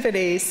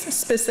activities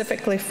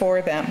specifically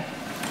for them.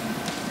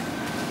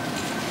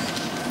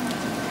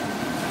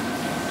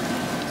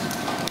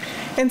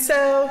 And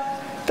so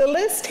the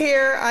list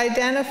here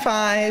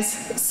identifies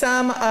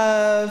some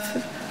of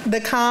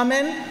the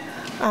common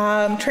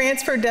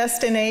transfer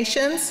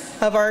destinations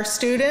of our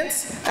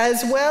students,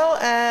 as well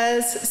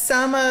as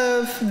some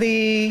of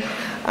the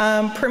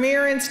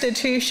premier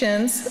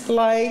institutions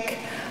like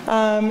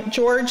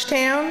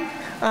Georgetown.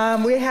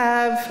 We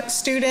have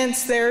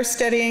students there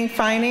studying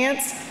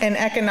finance and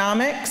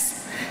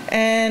economics,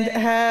 and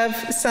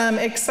have some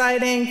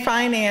exciting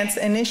finance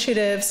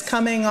initiatives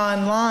coming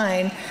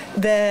online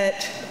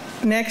that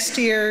next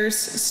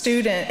year's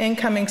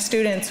incoming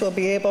students will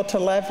be able to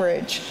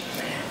leverage.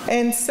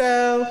 And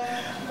so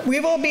we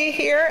will be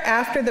here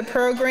after the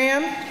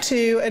program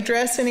to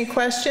address any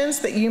questions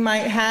that you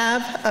might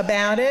have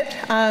about it.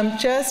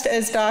 Just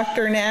as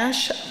Dr.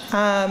 Nash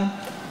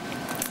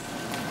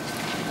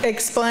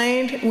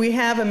explained, we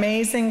have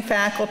amazing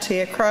faculty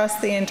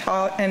across the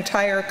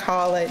entire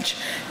college,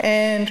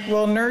 and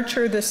we'll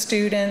nurture the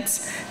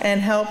students and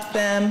help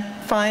them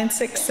find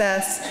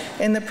success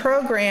in the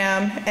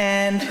program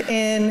and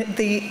in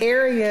the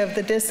area of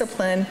the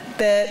discipline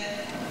that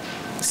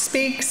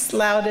speaks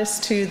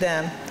loudest to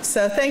them.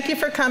 So thank you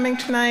for coming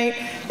tonight,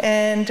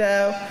 and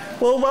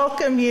we'll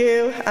welcome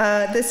you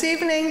this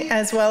evening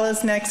as well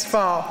as next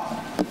fall.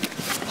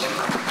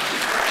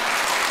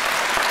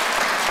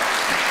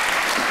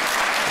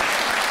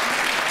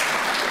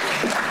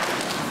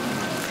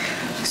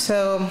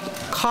 So,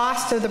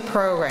 cost of the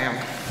program.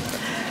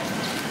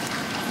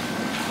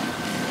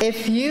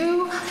 If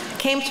you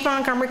came to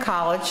Montgomery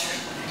College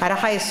at a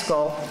high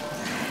school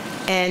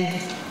and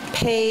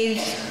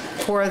paid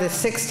for the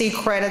 60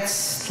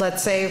 credits,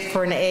 let's say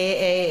for an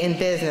AA in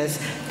business,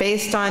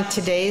 based on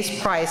today's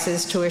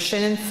prices,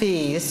 tuition and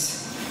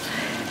fees,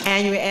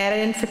 and you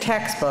added in for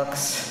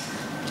textbooks,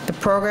 the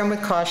program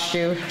would cost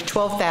you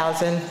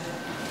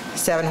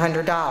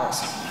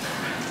 $12,700.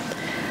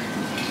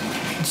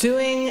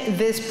 Doing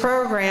this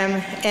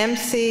program,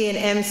 MC and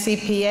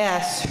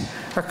MCPS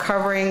are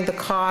covering the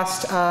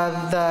cost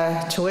of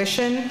the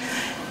tuition,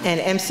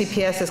 and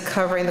MCPS is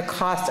covering the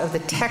cost of the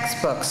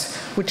textbooks,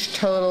 which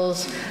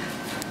totals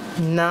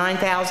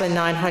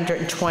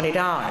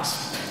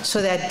 $9,920.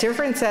 So that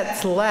difference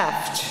that's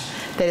left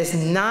that is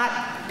not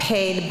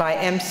paid by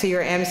MC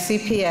or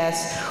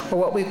MCPS are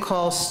what we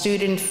call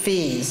student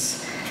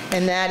fees,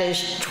 and that is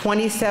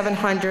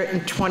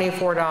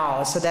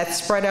 $2,724. So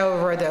that's spread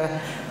over the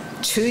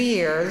 2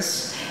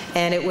 years,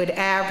 and it would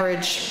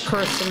average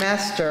per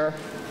semester,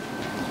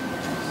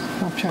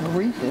 I'm trying to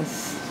read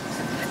this,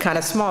 kind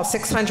of small,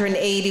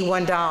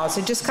 $681.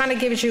 It just kind of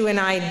gives you an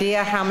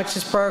idea how much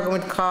this program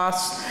would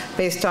cost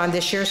based on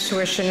this year's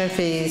tuition and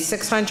fees,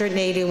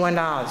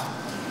 $681.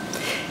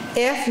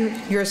 If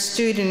your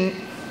student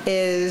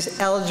is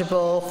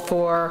eligible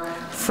for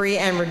free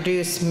and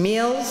reduced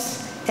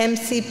meals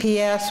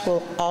MCPS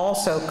will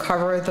also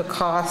cover the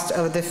cost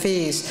of the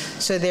fees,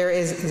 so there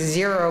is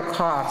zero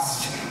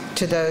cost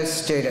to those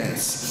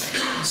students.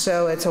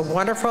 So it's a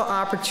wonderful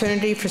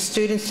opportunity for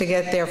students to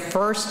get their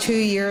first 2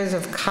 years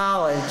of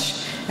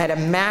college at a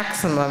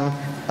maximum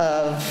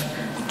of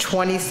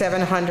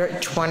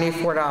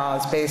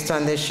 $2,724 based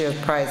on this year's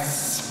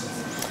price.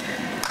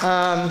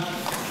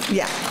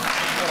 Yeah.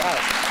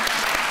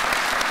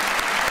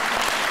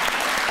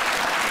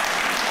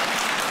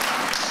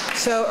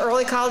 So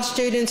early college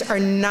students are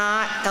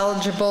not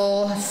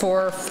eligible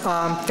for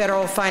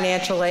federal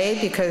financial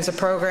aid because the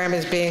program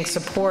is being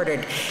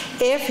supported.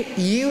 If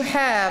you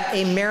have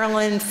a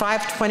Maryland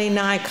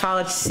 529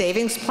 college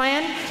savings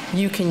plan,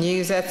 you can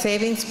use that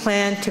savings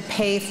plan to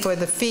pay for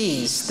the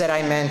fees that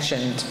I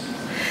mentioned.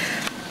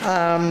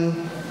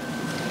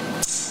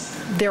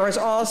 There is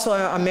also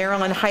a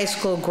Maryland high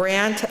school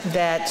grant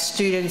that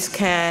students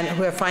who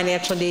have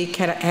financial need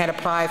can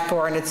apply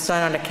for, and it's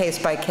done on a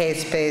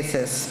case-by-case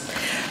basis.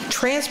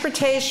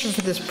 Transportation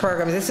for this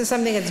program, this is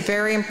something that's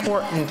very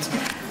important.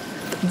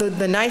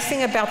 The nice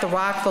thing about the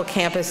Rockville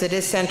campus, it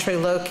is centrally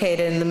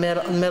located in the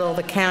middle of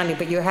the county,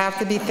 but you have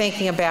to be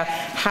thinking about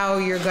how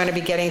you're going to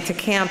be getting to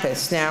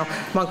campus. Now,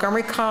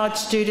 Montgomery College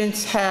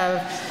students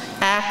have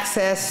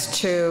access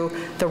to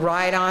the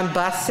ride-on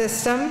bus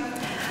system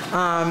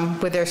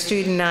with their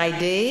student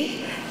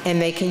ID, and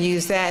they can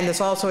use that. And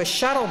there's also a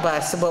shuttle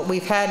bus. So what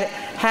we've had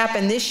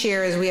happen this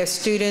year is we have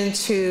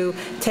students who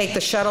take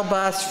the shuttle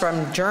bus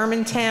from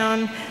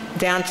Germantown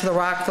down to the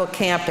Rockville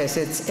campus.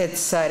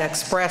 It's an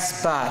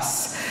express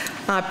bus.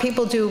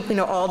 People do,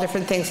 all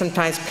different things.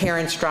 Sometimes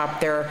parents drop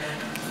their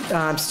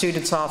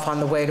students off on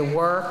the way to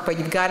work, but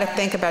you've got to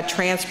think about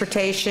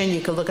transportation.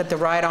 You can look at the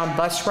ride-on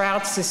bus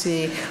routes to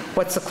see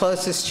what's the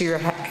closest to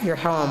your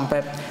home,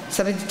 but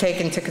something to take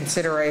into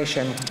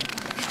consideration.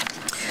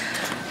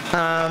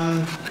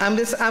 I'm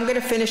going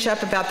to finish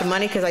up about the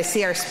money because I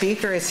see our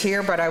speaker is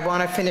here, but I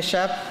want to finish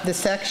up this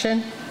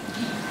section.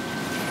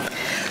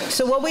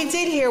 So what we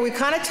did here, we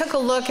kind of took a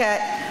look at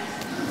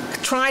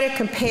trying to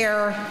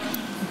compare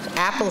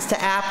apples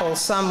to apples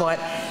somewhat.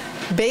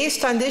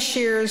 Based on this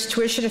year's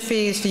tuition and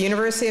fees for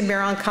University of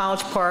Maryland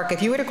College Park,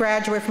 if you were to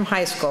graduate from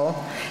high school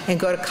and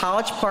go to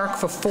College Park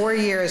for 4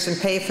 years and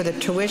pay for the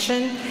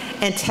tuition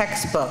and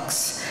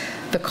textbooks,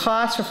 the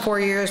cost for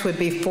 4 years would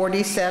be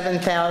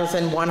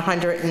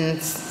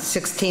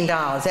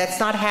 $47,116. That's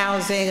not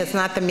housing, it's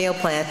not the meal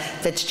plan,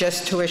 that's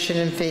just tuition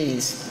and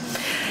fees.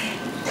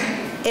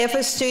 If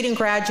a student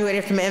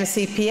graduated from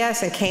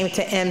MCPS and came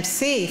to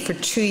MC for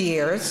 2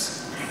 years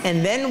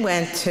and then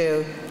went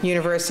to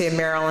University of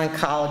Maryland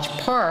College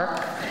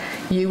Park,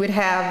 you would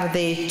have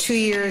the 2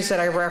 years that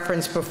I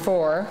referenced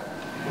before,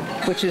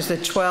 which is the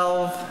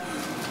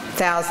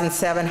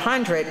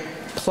 $12,700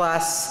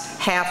 plus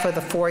half of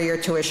the 4-year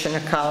tuition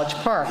at College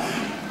Park.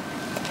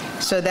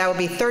 So that would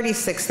be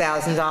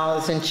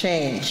 $36,000 and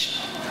change.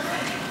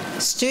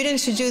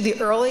 Students who do the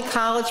early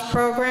college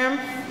program,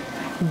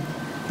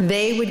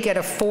 they would get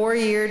a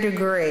 4-year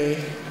degree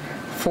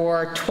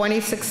for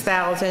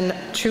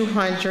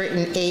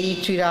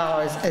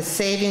 $26,282, a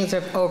savings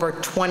of over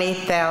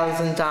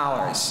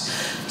 $20,000.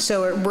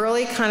 So it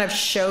really kind of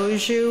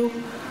shows you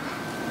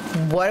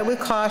what it would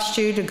cost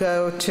you to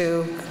go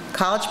to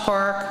College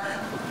Park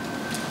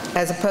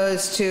as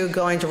opposed to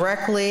going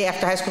directly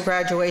after high school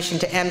graduation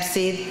to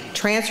MC,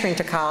 transferring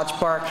to College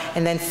Park,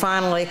 and then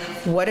finally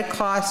what it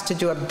costs to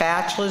do a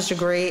bachelor's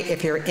degree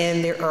if you're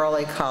in the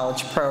early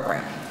college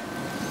program.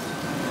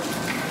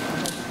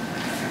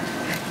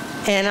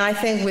 And I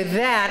think with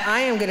that,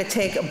 I am going to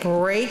take a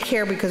break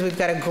here because we've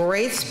got a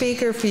great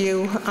speaker for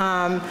you.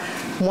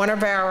 One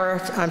of our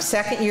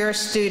second-year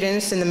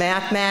students in the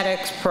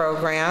mathematics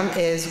program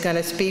is going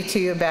to speak to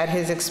you about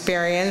his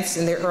experience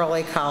in the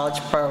early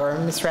college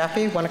program. Ms.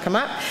 Raffi, want to come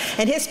up?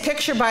 And his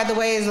picture, by the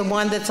way, is the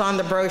one that's on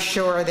the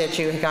brochure that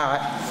you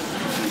got.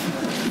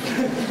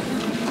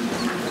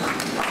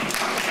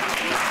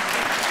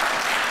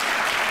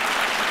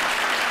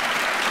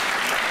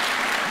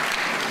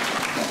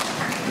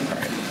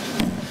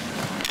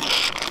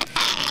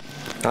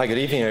 Hi, good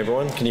evening,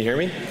 everyone. Can you hear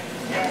me?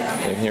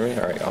 Can you hear me?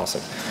 All right,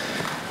 awesome.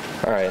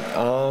 All right,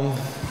 wow,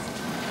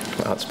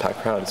 it's a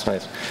packed crowd, it's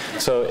nice.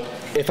 So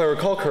if I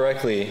recall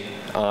correctly,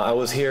 I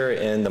was here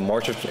in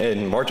March of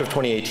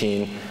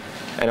 2018,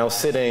 and I was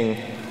sitting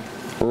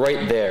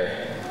right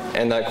there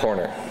in that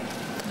corner.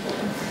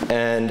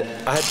 And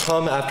I had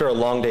come after a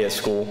long day at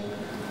school.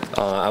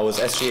 I was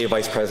SGA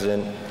vice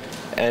president,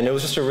 and it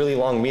was just a really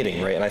long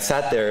meeting, right? And I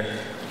sat there,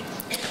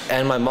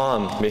 and my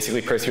mom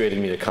basically persuaded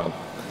me to come.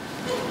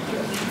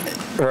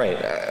 Right.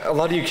 A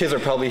lot of you kids are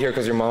probably here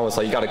because your mom was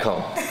like, you gotta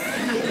come.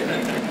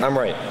 I'm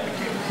right.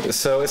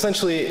 So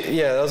essentially,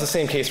 yeah, that was the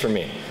same case for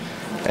me.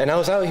 And I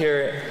was out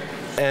here,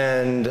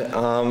 and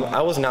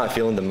I was not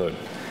feeling the mood.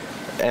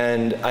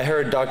 And I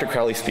heard Dr.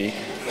 Crowley speak,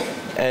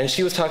 and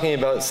she was talking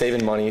about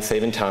saving money,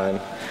 saving time.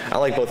 I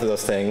like both of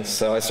those things,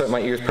 so my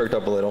ears perked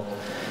up a little.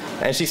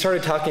 And she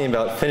started talking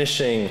about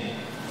finishing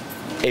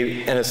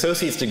an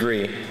associate's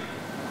degree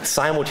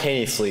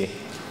simultaneously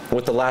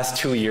with the last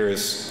 2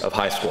 years of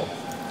high school.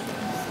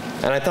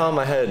 And I thought in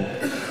my head,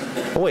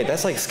 oh wait,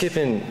 that's like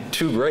skipping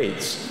 2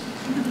 grades.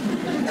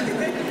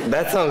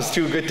 That sounds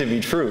too good to be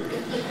true.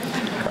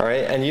 All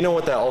right, and you know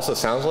what that also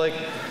sounds like?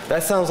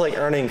 That sounds like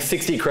earning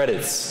 60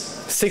 credits,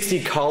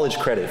 60 college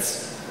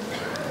credits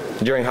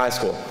during high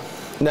school.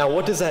 Now,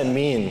 what does that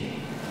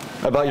mean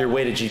about your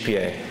weighted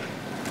GPA?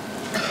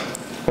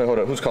 Wait, hold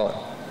up, who's calling?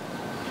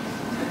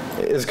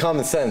 It's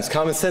common sense.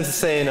 Common sense is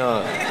saying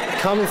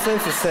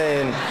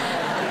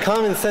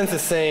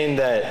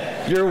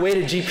that your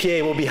weighted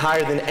GPA will be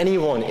higher than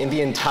anyone in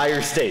the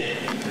entire state.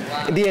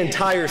 The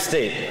entire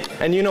state.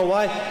 And you know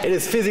why? It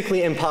is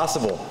physically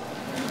impossible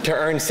to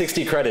earn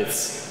 60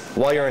 credits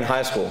while you're in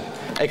high school,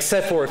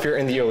 except for if you're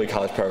in the early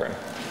college program.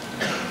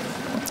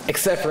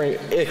 Except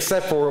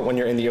for when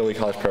you're in the early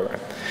college program.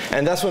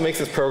 And that's what makes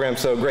this program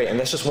so great. And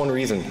that's just one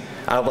reason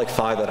out of like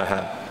 5 that I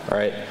have, all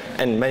right?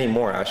 And many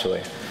more,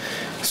 actually.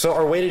 So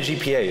our weighted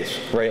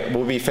GPAs, right,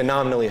 will be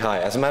phenomenally high.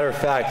 As a matter of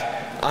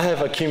fact, I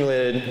have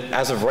accumulated,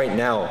 as of right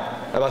now,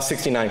 about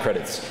 69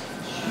 credits.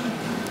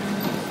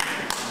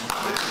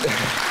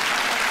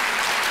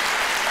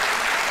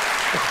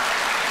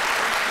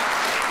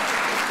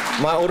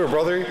 My older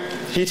brother,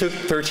 he took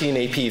 13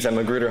 APs at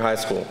Magruder High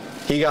School.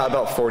 He got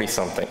about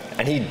 40-something,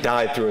 and he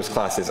died through his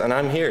classes. And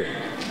I'm here,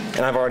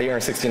 and I've already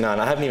earned 69.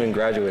 I haven't even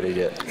graduated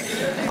yet.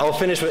 I'll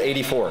finish with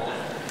 84.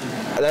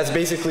 That's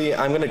basically,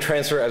 I'm going to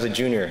transfer as a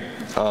junior,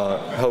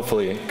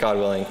 hopefully, God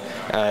willing,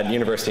 at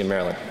University of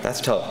Maryland.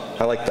 That's tough.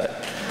 I like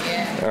that.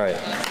 Yeah. All right.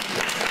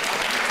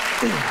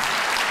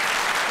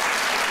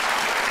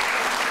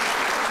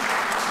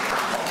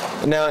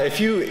 Now, if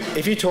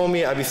you told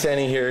me I'd be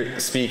standing here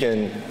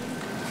speaking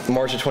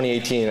March of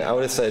 2018, I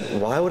would have said,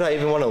 why would I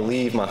even want to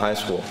leave my high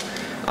school?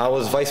 I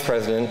was vice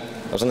president.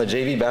 I was on the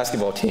JV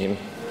basketball team.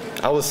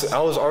 I was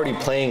already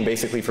playing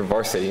basically for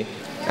varsity,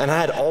 and I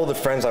had all the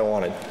friends I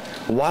wanted.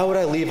 Why would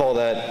I leave all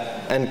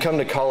that and come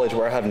to college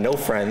where I have no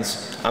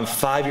friends? I'm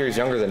 5 years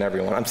younger than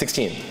everyone. I'm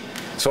 16.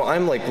 So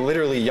I'm like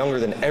literally younger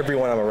than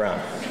everyone I'm around.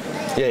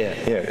 Yeah.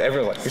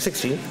 Everyone's like, you're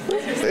 16?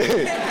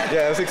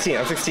 Yeah, I'm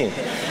 16.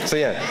 So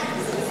yeah,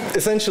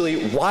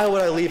 essentially, why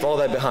would I leave all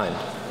that behind?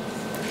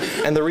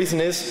 And the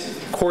reason is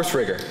course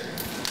rigor.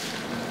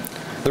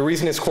 The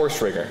reason is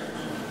course rigor.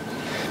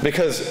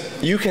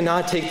 Because you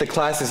cannot take the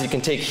classes you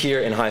can take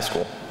here in high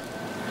school.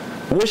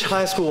 Which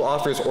high school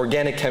offers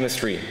organic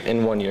chemistry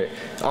in 1 year?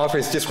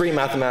 Offers discrete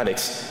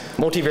mathematics,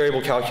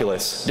 multivariable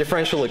calculus,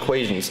 differential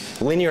equations,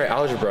 linear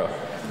algebra,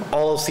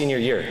 all of senior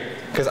year.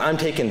 Because I'm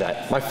taking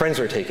that. My friends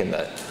are taking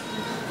that.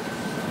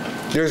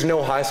 There's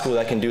no high school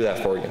that can do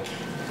that for you.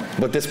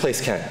 But this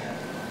place can.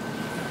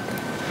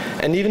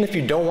 And even if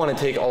you don't want to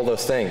take all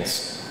those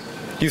things,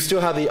 you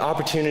still have the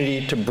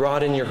opportunity to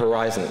broaden your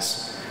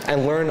horizons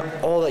and learn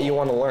all that you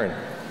want to learn.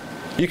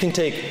 You can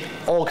take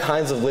all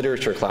kinds of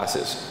literature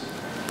classes.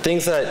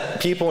 Things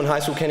that people in high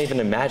school can't even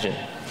imagine.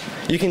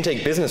 You can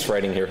take business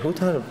writing here. Who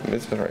thought of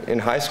business writing in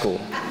high school?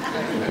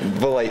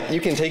 But like,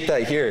 you can take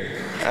that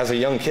here as a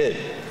young kid.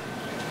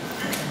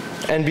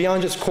 And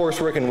beyond just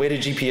coursework and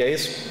weighted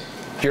GPAs,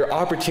 your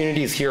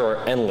opportunities here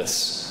are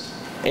endless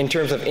in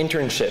terms of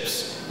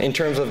internships, in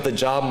terms of the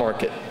job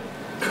market.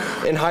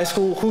 In high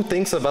school, who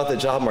thinks about the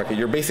job market?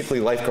 You're basically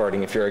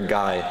lifeguarding if you're a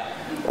guy,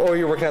 or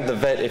you're working at the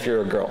vet if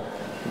you're a girl.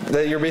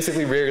 You're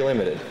basically very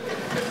limited.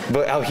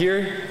 But out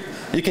here,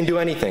 you can do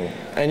anything.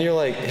 And you're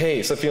like,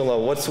 hey, Sophia Lowe,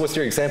 what's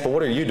your example?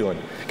 What are you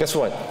doing? Guess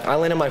what? I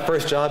landed my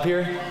first job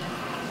here.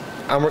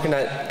 I'm working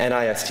at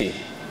NIST.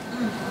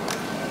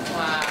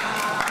 Wow.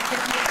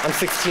 I'm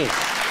 16.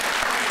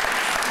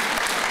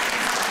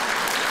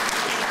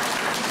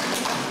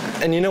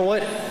 And you know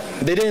what?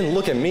 They didn't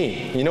look at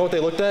me. You know what they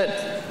looked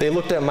at? They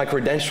looked at my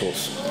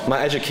credentials, my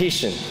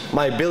education,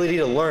 my ability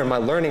to learn, my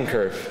learning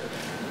curve.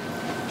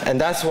 And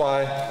that's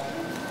why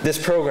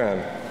this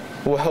program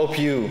will help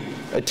you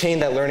attain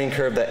that learning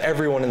curve that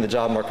everyone in the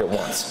job market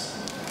wants.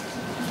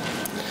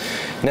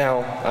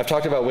 Now, I've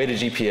talked about weighted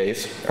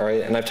GPAs, all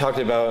right, and I've talked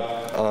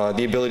about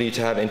the ability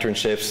to have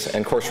internships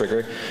and course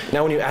rigor.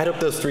 Now, when you add up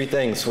those 3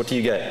 things, what do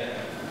you get?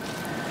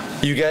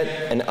 You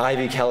get an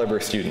Ivy caliber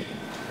student.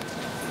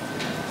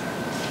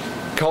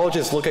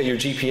 Colleges look at your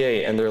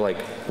GPA and they're like,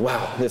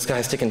 wow, this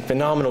guy's taken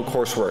phenomenal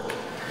coursework.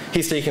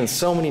 He's taken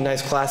so many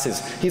nice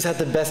classes. He's had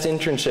the best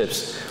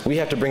internships. We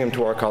have to bring him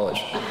to our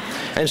college.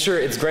 And sure,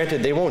 it's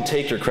granted they won't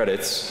take your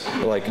credits.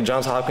 Like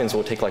Johns Hopkins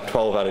will take like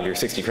 12 out of your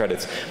 60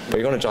 credits, but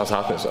you're going to Johns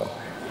Hopkins though.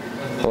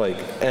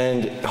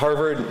 And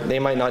Harvard, they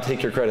might not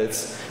take your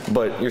credits,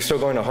 but you're still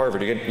going to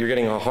Harvard. You're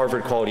getting a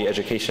Harvard quality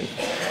education.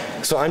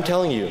 So I'm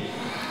telling you,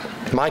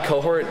 my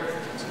cohort,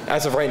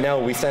 as of right now,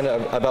 we stand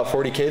at about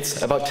 40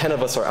 kids. About 10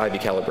 of us are Ivy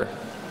caliber.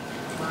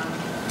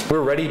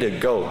 We're ready to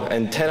go.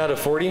 And 10 out of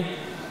 40,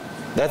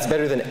 that's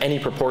better than any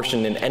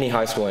proportion in any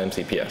high school in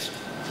MCPS.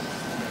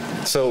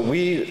 So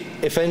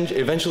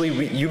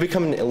eventually you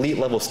become an elite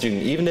level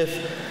student. Even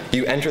if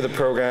you enter the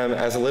program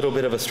as a little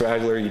bit of a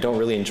straggler, you don't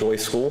really enjoy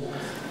school,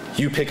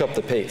 you pick up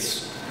the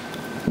pace.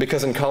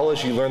 Because in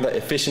college, you learn that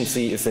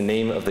efficiency is the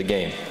name of the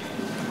game.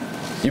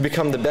 You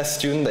become the best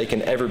student that you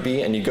can ever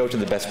be, and you go to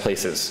the best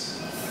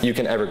places you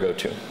can ever go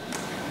to.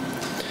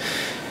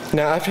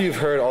 Now, after you've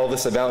heard all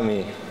this about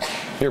me,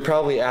 you're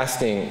probably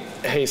asking,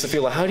 hey,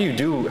 Safila, how do you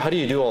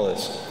do all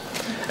this?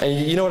 And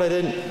you know what I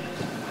did?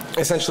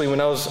 Essentially,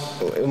 when I was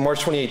in March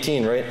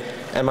 2018, right,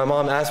 and my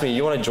mom asked me,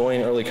 you want to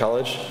join early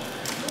college?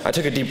 I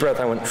took a deep breath,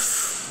 I went,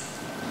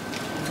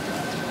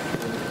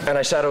 and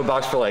I shadow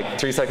boxed for like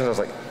 3 seconds. I was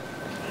like,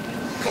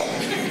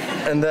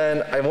 and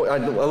then I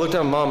looked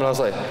at my mom and I was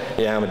like,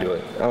 yeah, I'm gonna do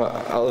it.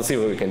 Let's see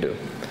what we can do.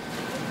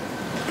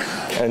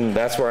 And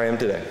that's where I am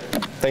today.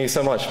 Thank you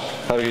so much.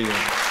 Have a good evening.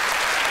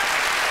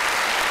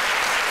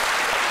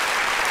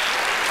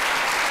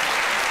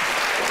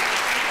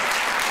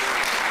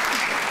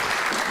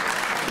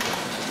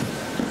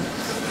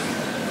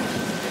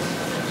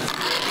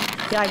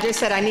 Yeah, I just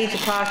said I need to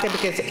talk to him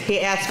because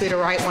he asked me to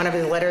write one of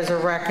his letters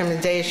of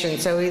recommendation.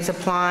 So he's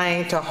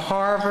applying to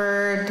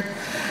Harvard,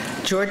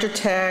 Georgia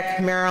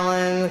Tech,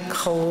 Maryland,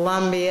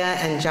 Columbia,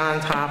 and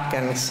Johns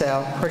Hopkins.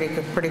 So pretty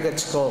good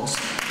schools.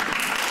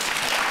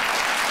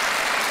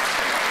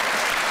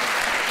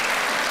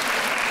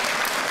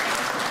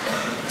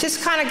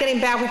 Just kind of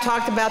getting back, we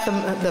talked about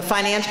the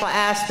financial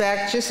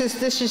aspect.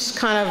 This is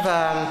kind of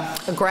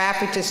a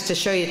graphic just to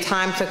show you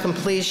time to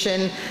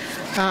completion.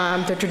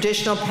 The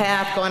traditional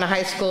path, going to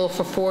high school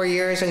for 4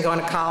 years and going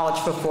to college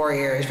for 4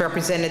 years,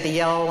 represented the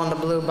yellow and the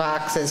blue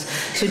boxes.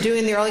 So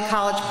doing the early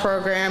college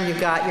program, you've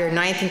got your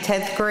 9th and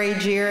 10th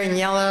grade year in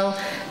yellow.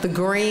 The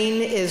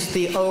green is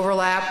the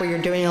overlap where you're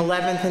doing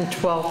 11th and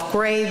 12th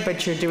grade,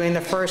 but you're doing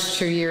the first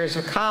 2 years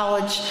of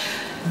college.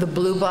 The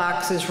blue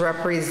boxes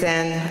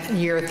represent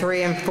year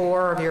 3 and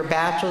 4 of your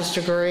bachelor's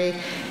degree,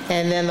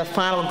 and then the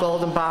final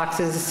golden box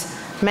is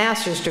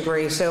master's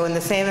degree. So in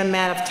the same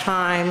amount of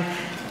time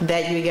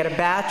that you get a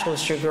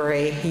bachelor's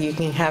degree, you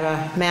can have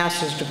a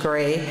master's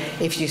degree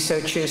if you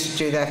so choose to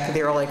do that for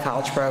the early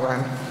college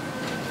program.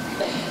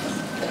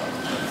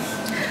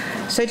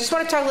 So I just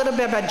want to talk a little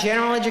bit about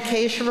general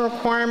education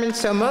requirements.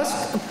 So most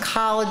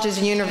colleges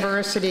and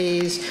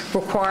universities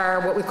require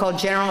what we call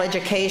general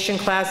education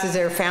classes.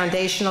 They're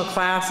foundational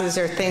classes.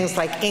 They're things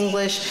like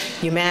English,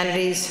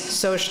 humanities,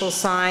 social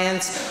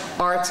science,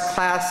 arts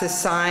classes,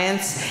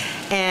 science,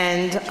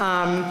 and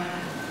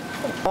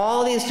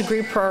all these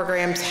degree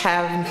programs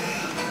have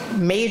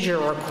major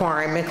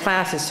requirement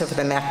classes, so for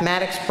the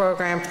mathematics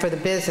program, for the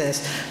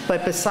business.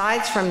 But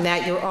besides from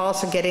that, you're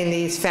also getting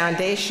these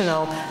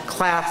foundational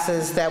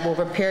classes that will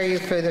prepare you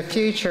for the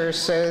future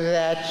so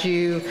that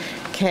you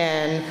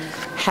can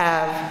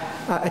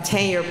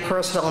attain your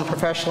personal and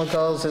professional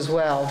goals as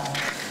well.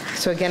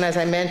 So again, as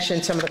I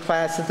mentioned, some of the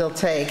classes they'll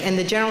take. And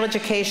the general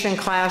education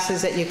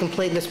classes that you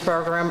complete in this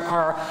program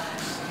are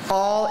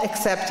all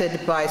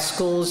accepted by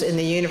schools in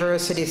the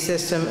university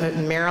system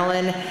in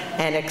Maryland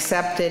and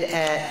accepted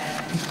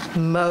at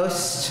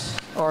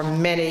most or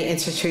many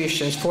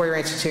institutions, four-year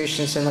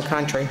institutions in the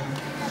country.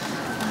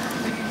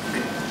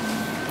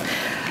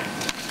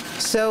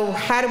 So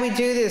how do we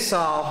do this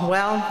all?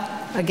 Well,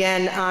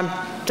 again,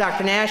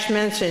 Dr. Nash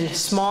mentioned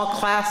small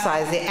class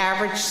size. The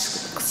average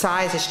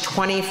size is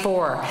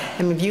 24.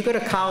 I mean, if you go to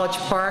College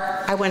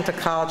Park, I went to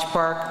College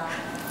Park,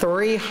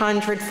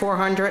 300,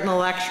 400 in the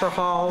lecture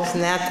halls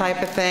and that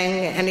type of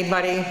thing.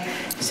 Anybody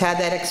who's had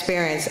that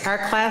experience? Our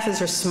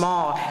classes are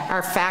small.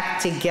 Our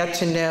faculty get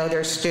to know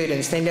their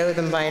students. They know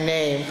them by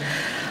name.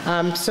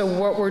 So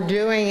what we're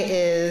doing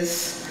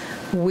is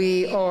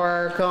we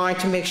are going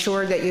to make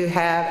sure that you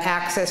have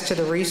access to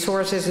the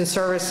resources and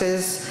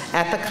services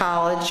at the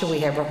college. We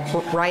have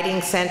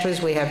writing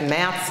centers, we have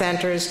math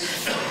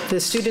centers. The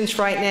students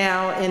right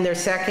now in their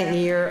second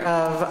year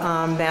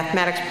of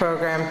mathematics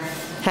program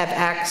have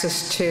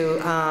access to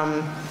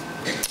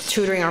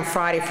tutoring on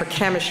Friday for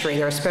chemistry.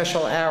 There are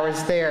special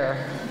hours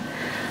there.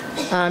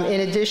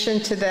 In addition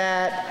to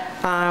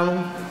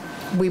that,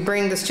 we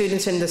bring the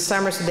students in the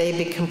summer so they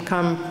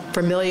become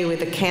familiar with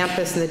the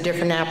campus and the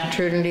different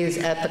opportunities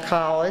at the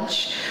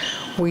college.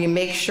 We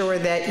make sure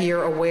that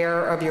you're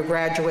aware of your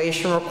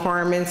graduation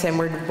requirements, and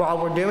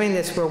while we're doing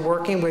this, we're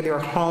working with your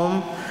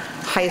home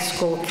high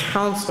school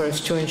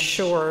counselors to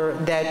ensure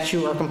that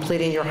you are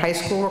completing your high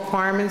school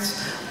requirements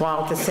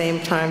while at the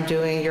same time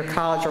doing your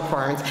college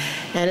requirements.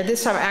 And at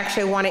this time,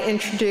 actually, I want to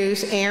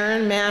introduce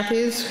Aaron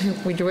Matthews.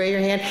 Would you raise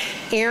your hand?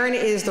 Aaron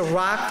is the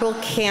Rockville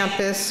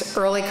campus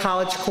early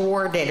college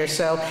coordinator.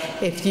 So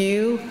if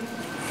you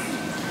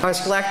are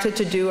selected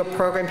to do a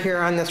program here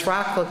on this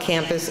Rockville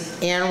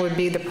campus, Aaron would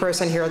be the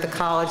person here at the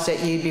college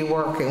that you'd be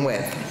working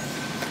with.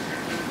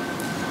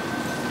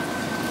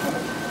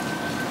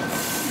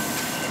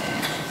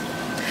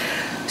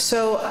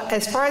 So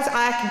as far as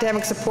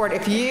academic support,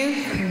 if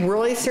you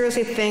really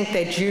seriously think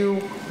that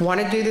you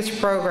want to do this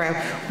program,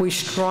 we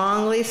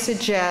strongly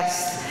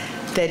suggest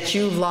that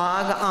you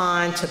log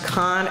on to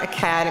Khan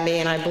Academy,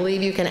 and I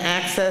believe you can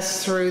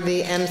access through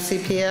the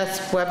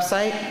MCPS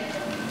website.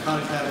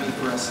 Khan Academy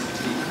for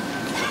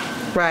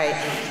SAT. Right.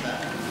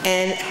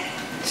 And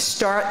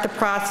start the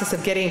process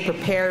of getting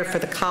prepared for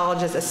the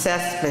college's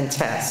assessment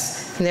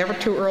tests. It's never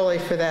too early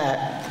for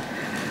that.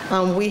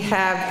 We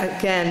have,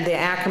 again, the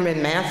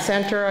Ackerman Math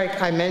Center.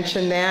 I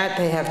mentioned that.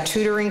 They have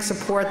tutoring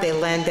support. They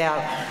lend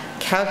out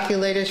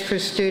calculators for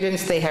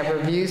students. They have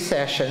review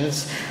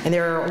sessions. And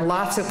there are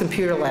lots of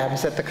computer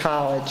labs at the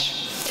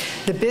college.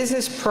 The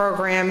business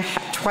program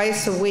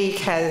twice a week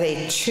has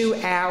a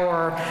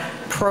 2-hour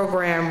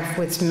program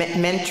with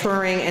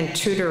mentoring and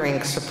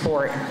tutoring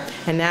support.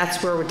 And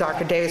that's where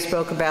Dr. Davis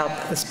spoke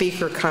about the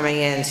speaker coming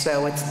in.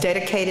 So it's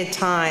dedicated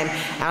time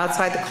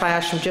outside the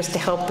classroom just to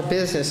help the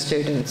business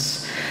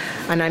students.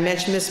 And I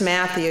mentioned Ms.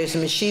 Matthews. I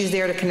mean, she's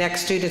there to connect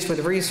students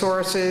with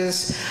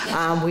resources.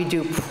 We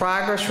do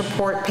progress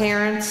report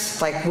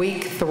parents, like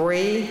week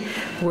 3.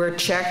 We're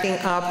checking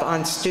up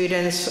on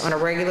students on a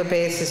regular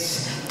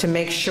basis to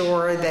make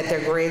sure that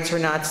their grades are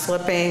not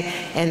slipping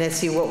and then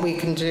see what we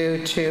can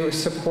do to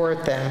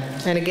support them.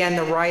 And again,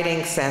 the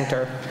Writing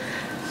Center.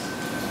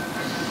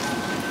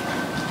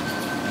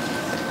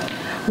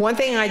 One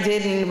thing I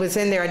didn't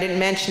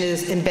mention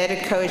is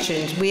embedded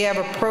coaching. We have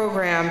a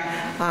program,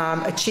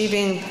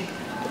 Achieving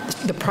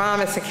the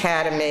Promise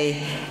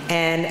Academy,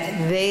 and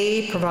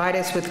they provide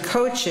us with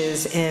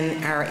coaches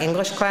in our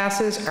English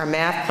classes, our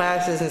math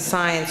classes, and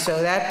science.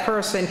 So that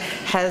person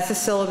has the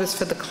syllabus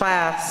for the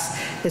class,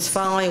 is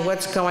following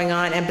what's going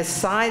on, and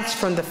besides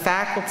from the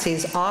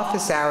faculty's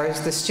office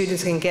hours, the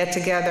students can get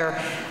together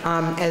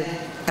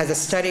as a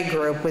study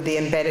group with the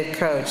embedded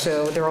coach.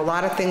 So there are a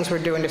lot of things we're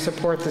doing to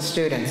support the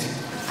students.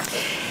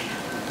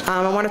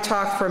 I want to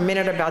talk for a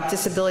minute about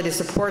disability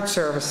support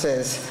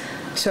services.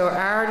 So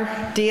our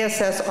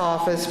DSS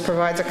office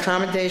provides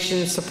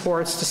accommodation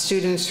supports to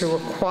students who are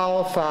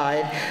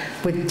qualified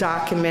with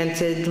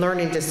documented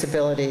learning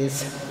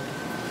disabilities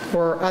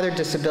or other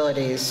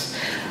disabilities.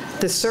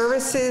 The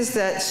services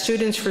that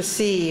students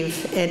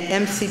receive in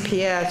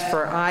MCPS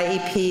for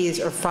IEPs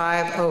or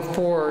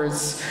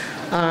 504s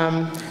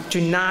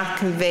do not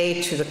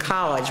convey to the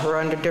college. We're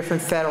under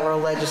different federal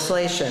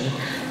legislation.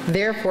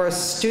 Therefore,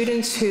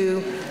 students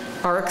who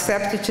are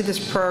accepted to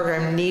this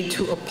program need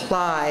to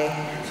apply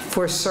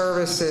for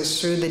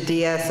services through the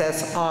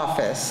DSS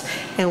office.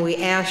 And we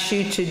ask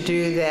you to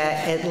do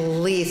that at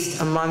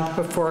least a month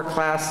before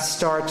classes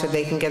start so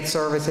they can get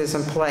services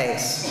in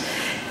place.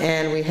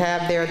 And we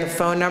have there the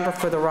phone number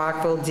for the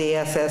Rockville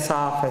DSS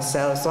office.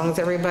 So as long as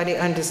everybody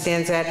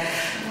understands that,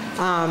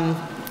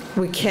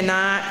 we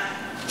cannot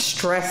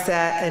stress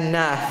that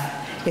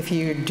enough. If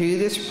you do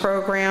this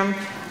program,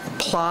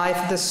 apply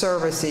for the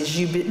services.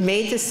 You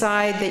may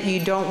decide that you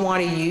don't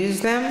want to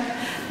use them,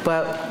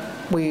 but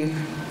we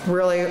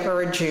really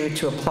urge you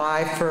to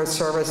apply for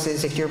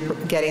services if you're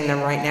getting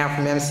them right now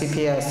from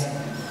MCPS.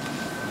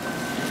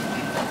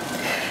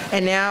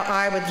 And now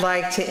I would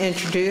like to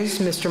introduce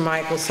Mr.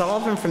 Michael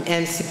Sullivan from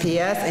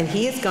MCPS, and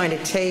he is going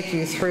to take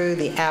you through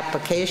the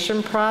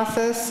application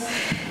process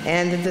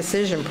and the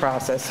decision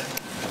process.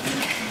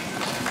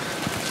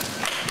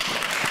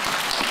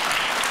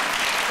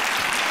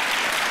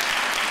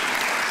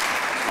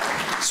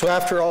 So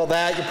after all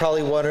that, you're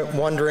probably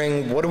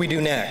wondering, what do we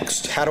do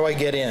next? How do I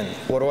get in?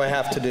 What do I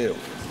have to do?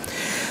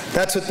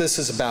 That's what this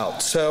is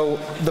about. So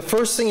the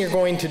first thing you're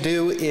going to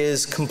do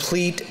is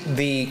complete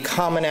the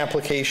common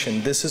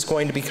application. This is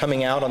going to be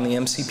coming out on the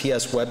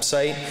MCPS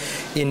website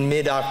in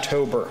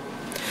mid-October.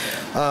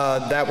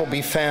 That will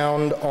be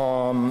found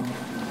on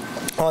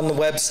the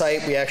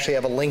website. We actually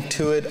have a link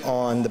to it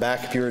on the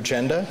back of your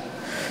agenda,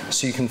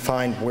 so you can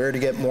find where to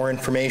get more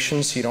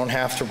information, so you don't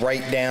have to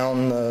write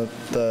down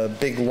the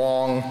big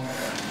long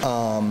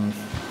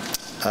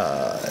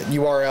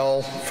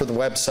URL for the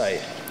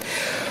website.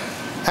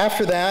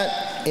 After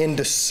that, in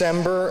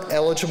December,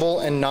 eligible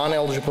and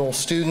non-eligible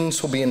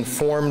students will be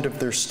informed of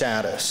their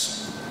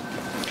status.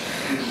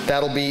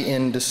 That'll be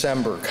in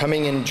December.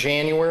 Coming in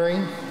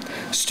January,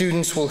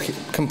 students will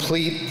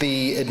complete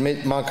the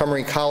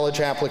Montgomery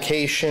College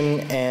application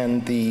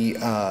and the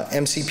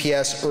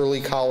MCPS early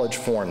college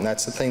form.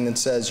 That's the thing that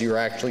says you're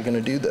actually going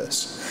to do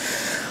this.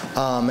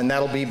 And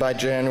that'll be by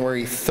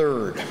January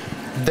 3rd.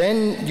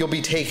 Then you'll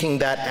be taking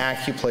that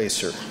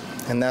AccuPlacer.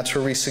 And that's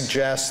where we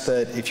suggest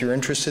that if you're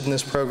interested in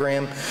this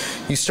program,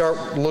 you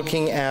start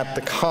looking at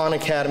the Khan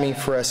Academy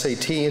for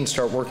SAT and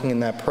start working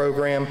in that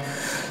program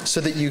so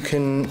that you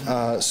can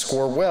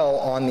score well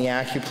on the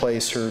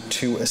AccuPlacer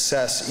to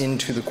assess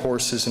into the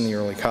courses in the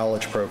early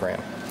college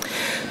program.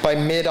 By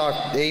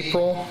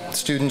mid-April,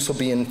 students will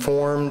be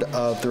informed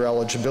of their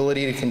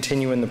eligibility to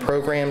continue in the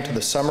program to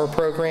the summer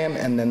program,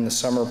 and then the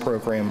summer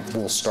program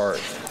will start.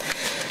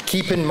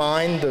 Keep in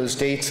mind those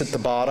dates at the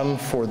bottom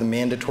for the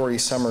mandatory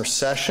summer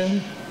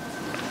session.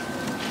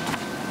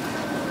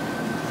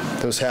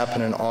 Those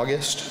happen in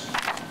August.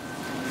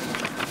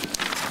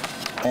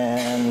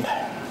 And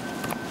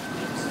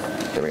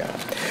there we go.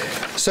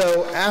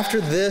 So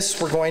after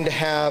this, we're going to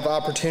have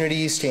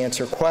opportunities to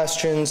answer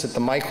questions at the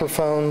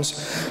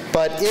microphones.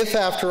 But if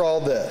after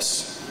all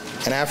this,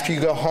 and after you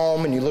go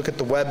home and you look at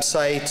the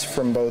websites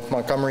from both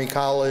Montgomery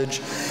College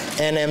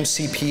and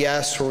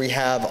MCPS, where we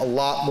have a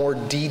lot more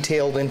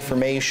detailed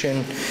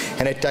information,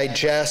 and it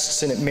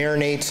digests and it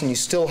marinates, and you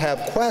still have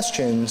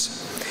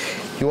questions,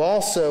 you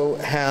also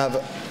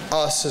have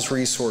us as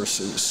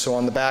resources. So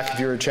on the back of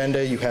your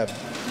agenda, you have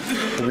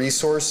the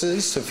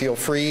resources, so feel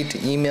free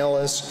to email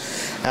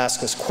us,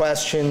 ask us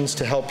questions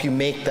to help you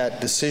make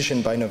that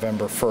decision by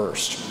November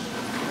 1st.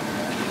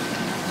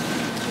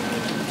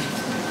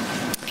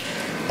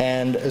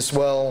 And as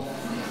well,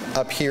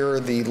 up here are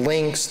the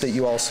links that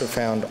you also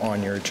found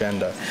on your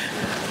agenda.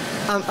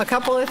 A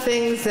couple of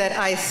things that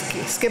I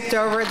skipped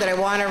over that I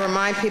want to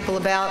remind people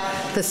about.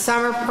 The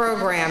summer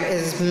program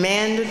is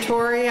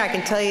mandatory. I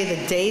can tell you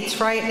the dates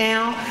right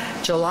now.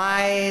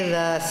 July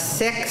the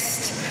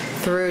 6th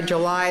through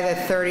July the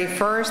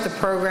 31st. The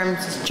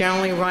programs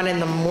generally run in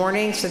the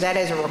morning, so that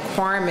is a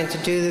requirement to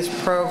do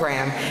this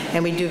program.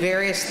 And we do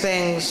various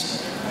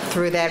things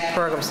through that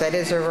program, so that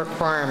is a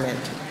requirement.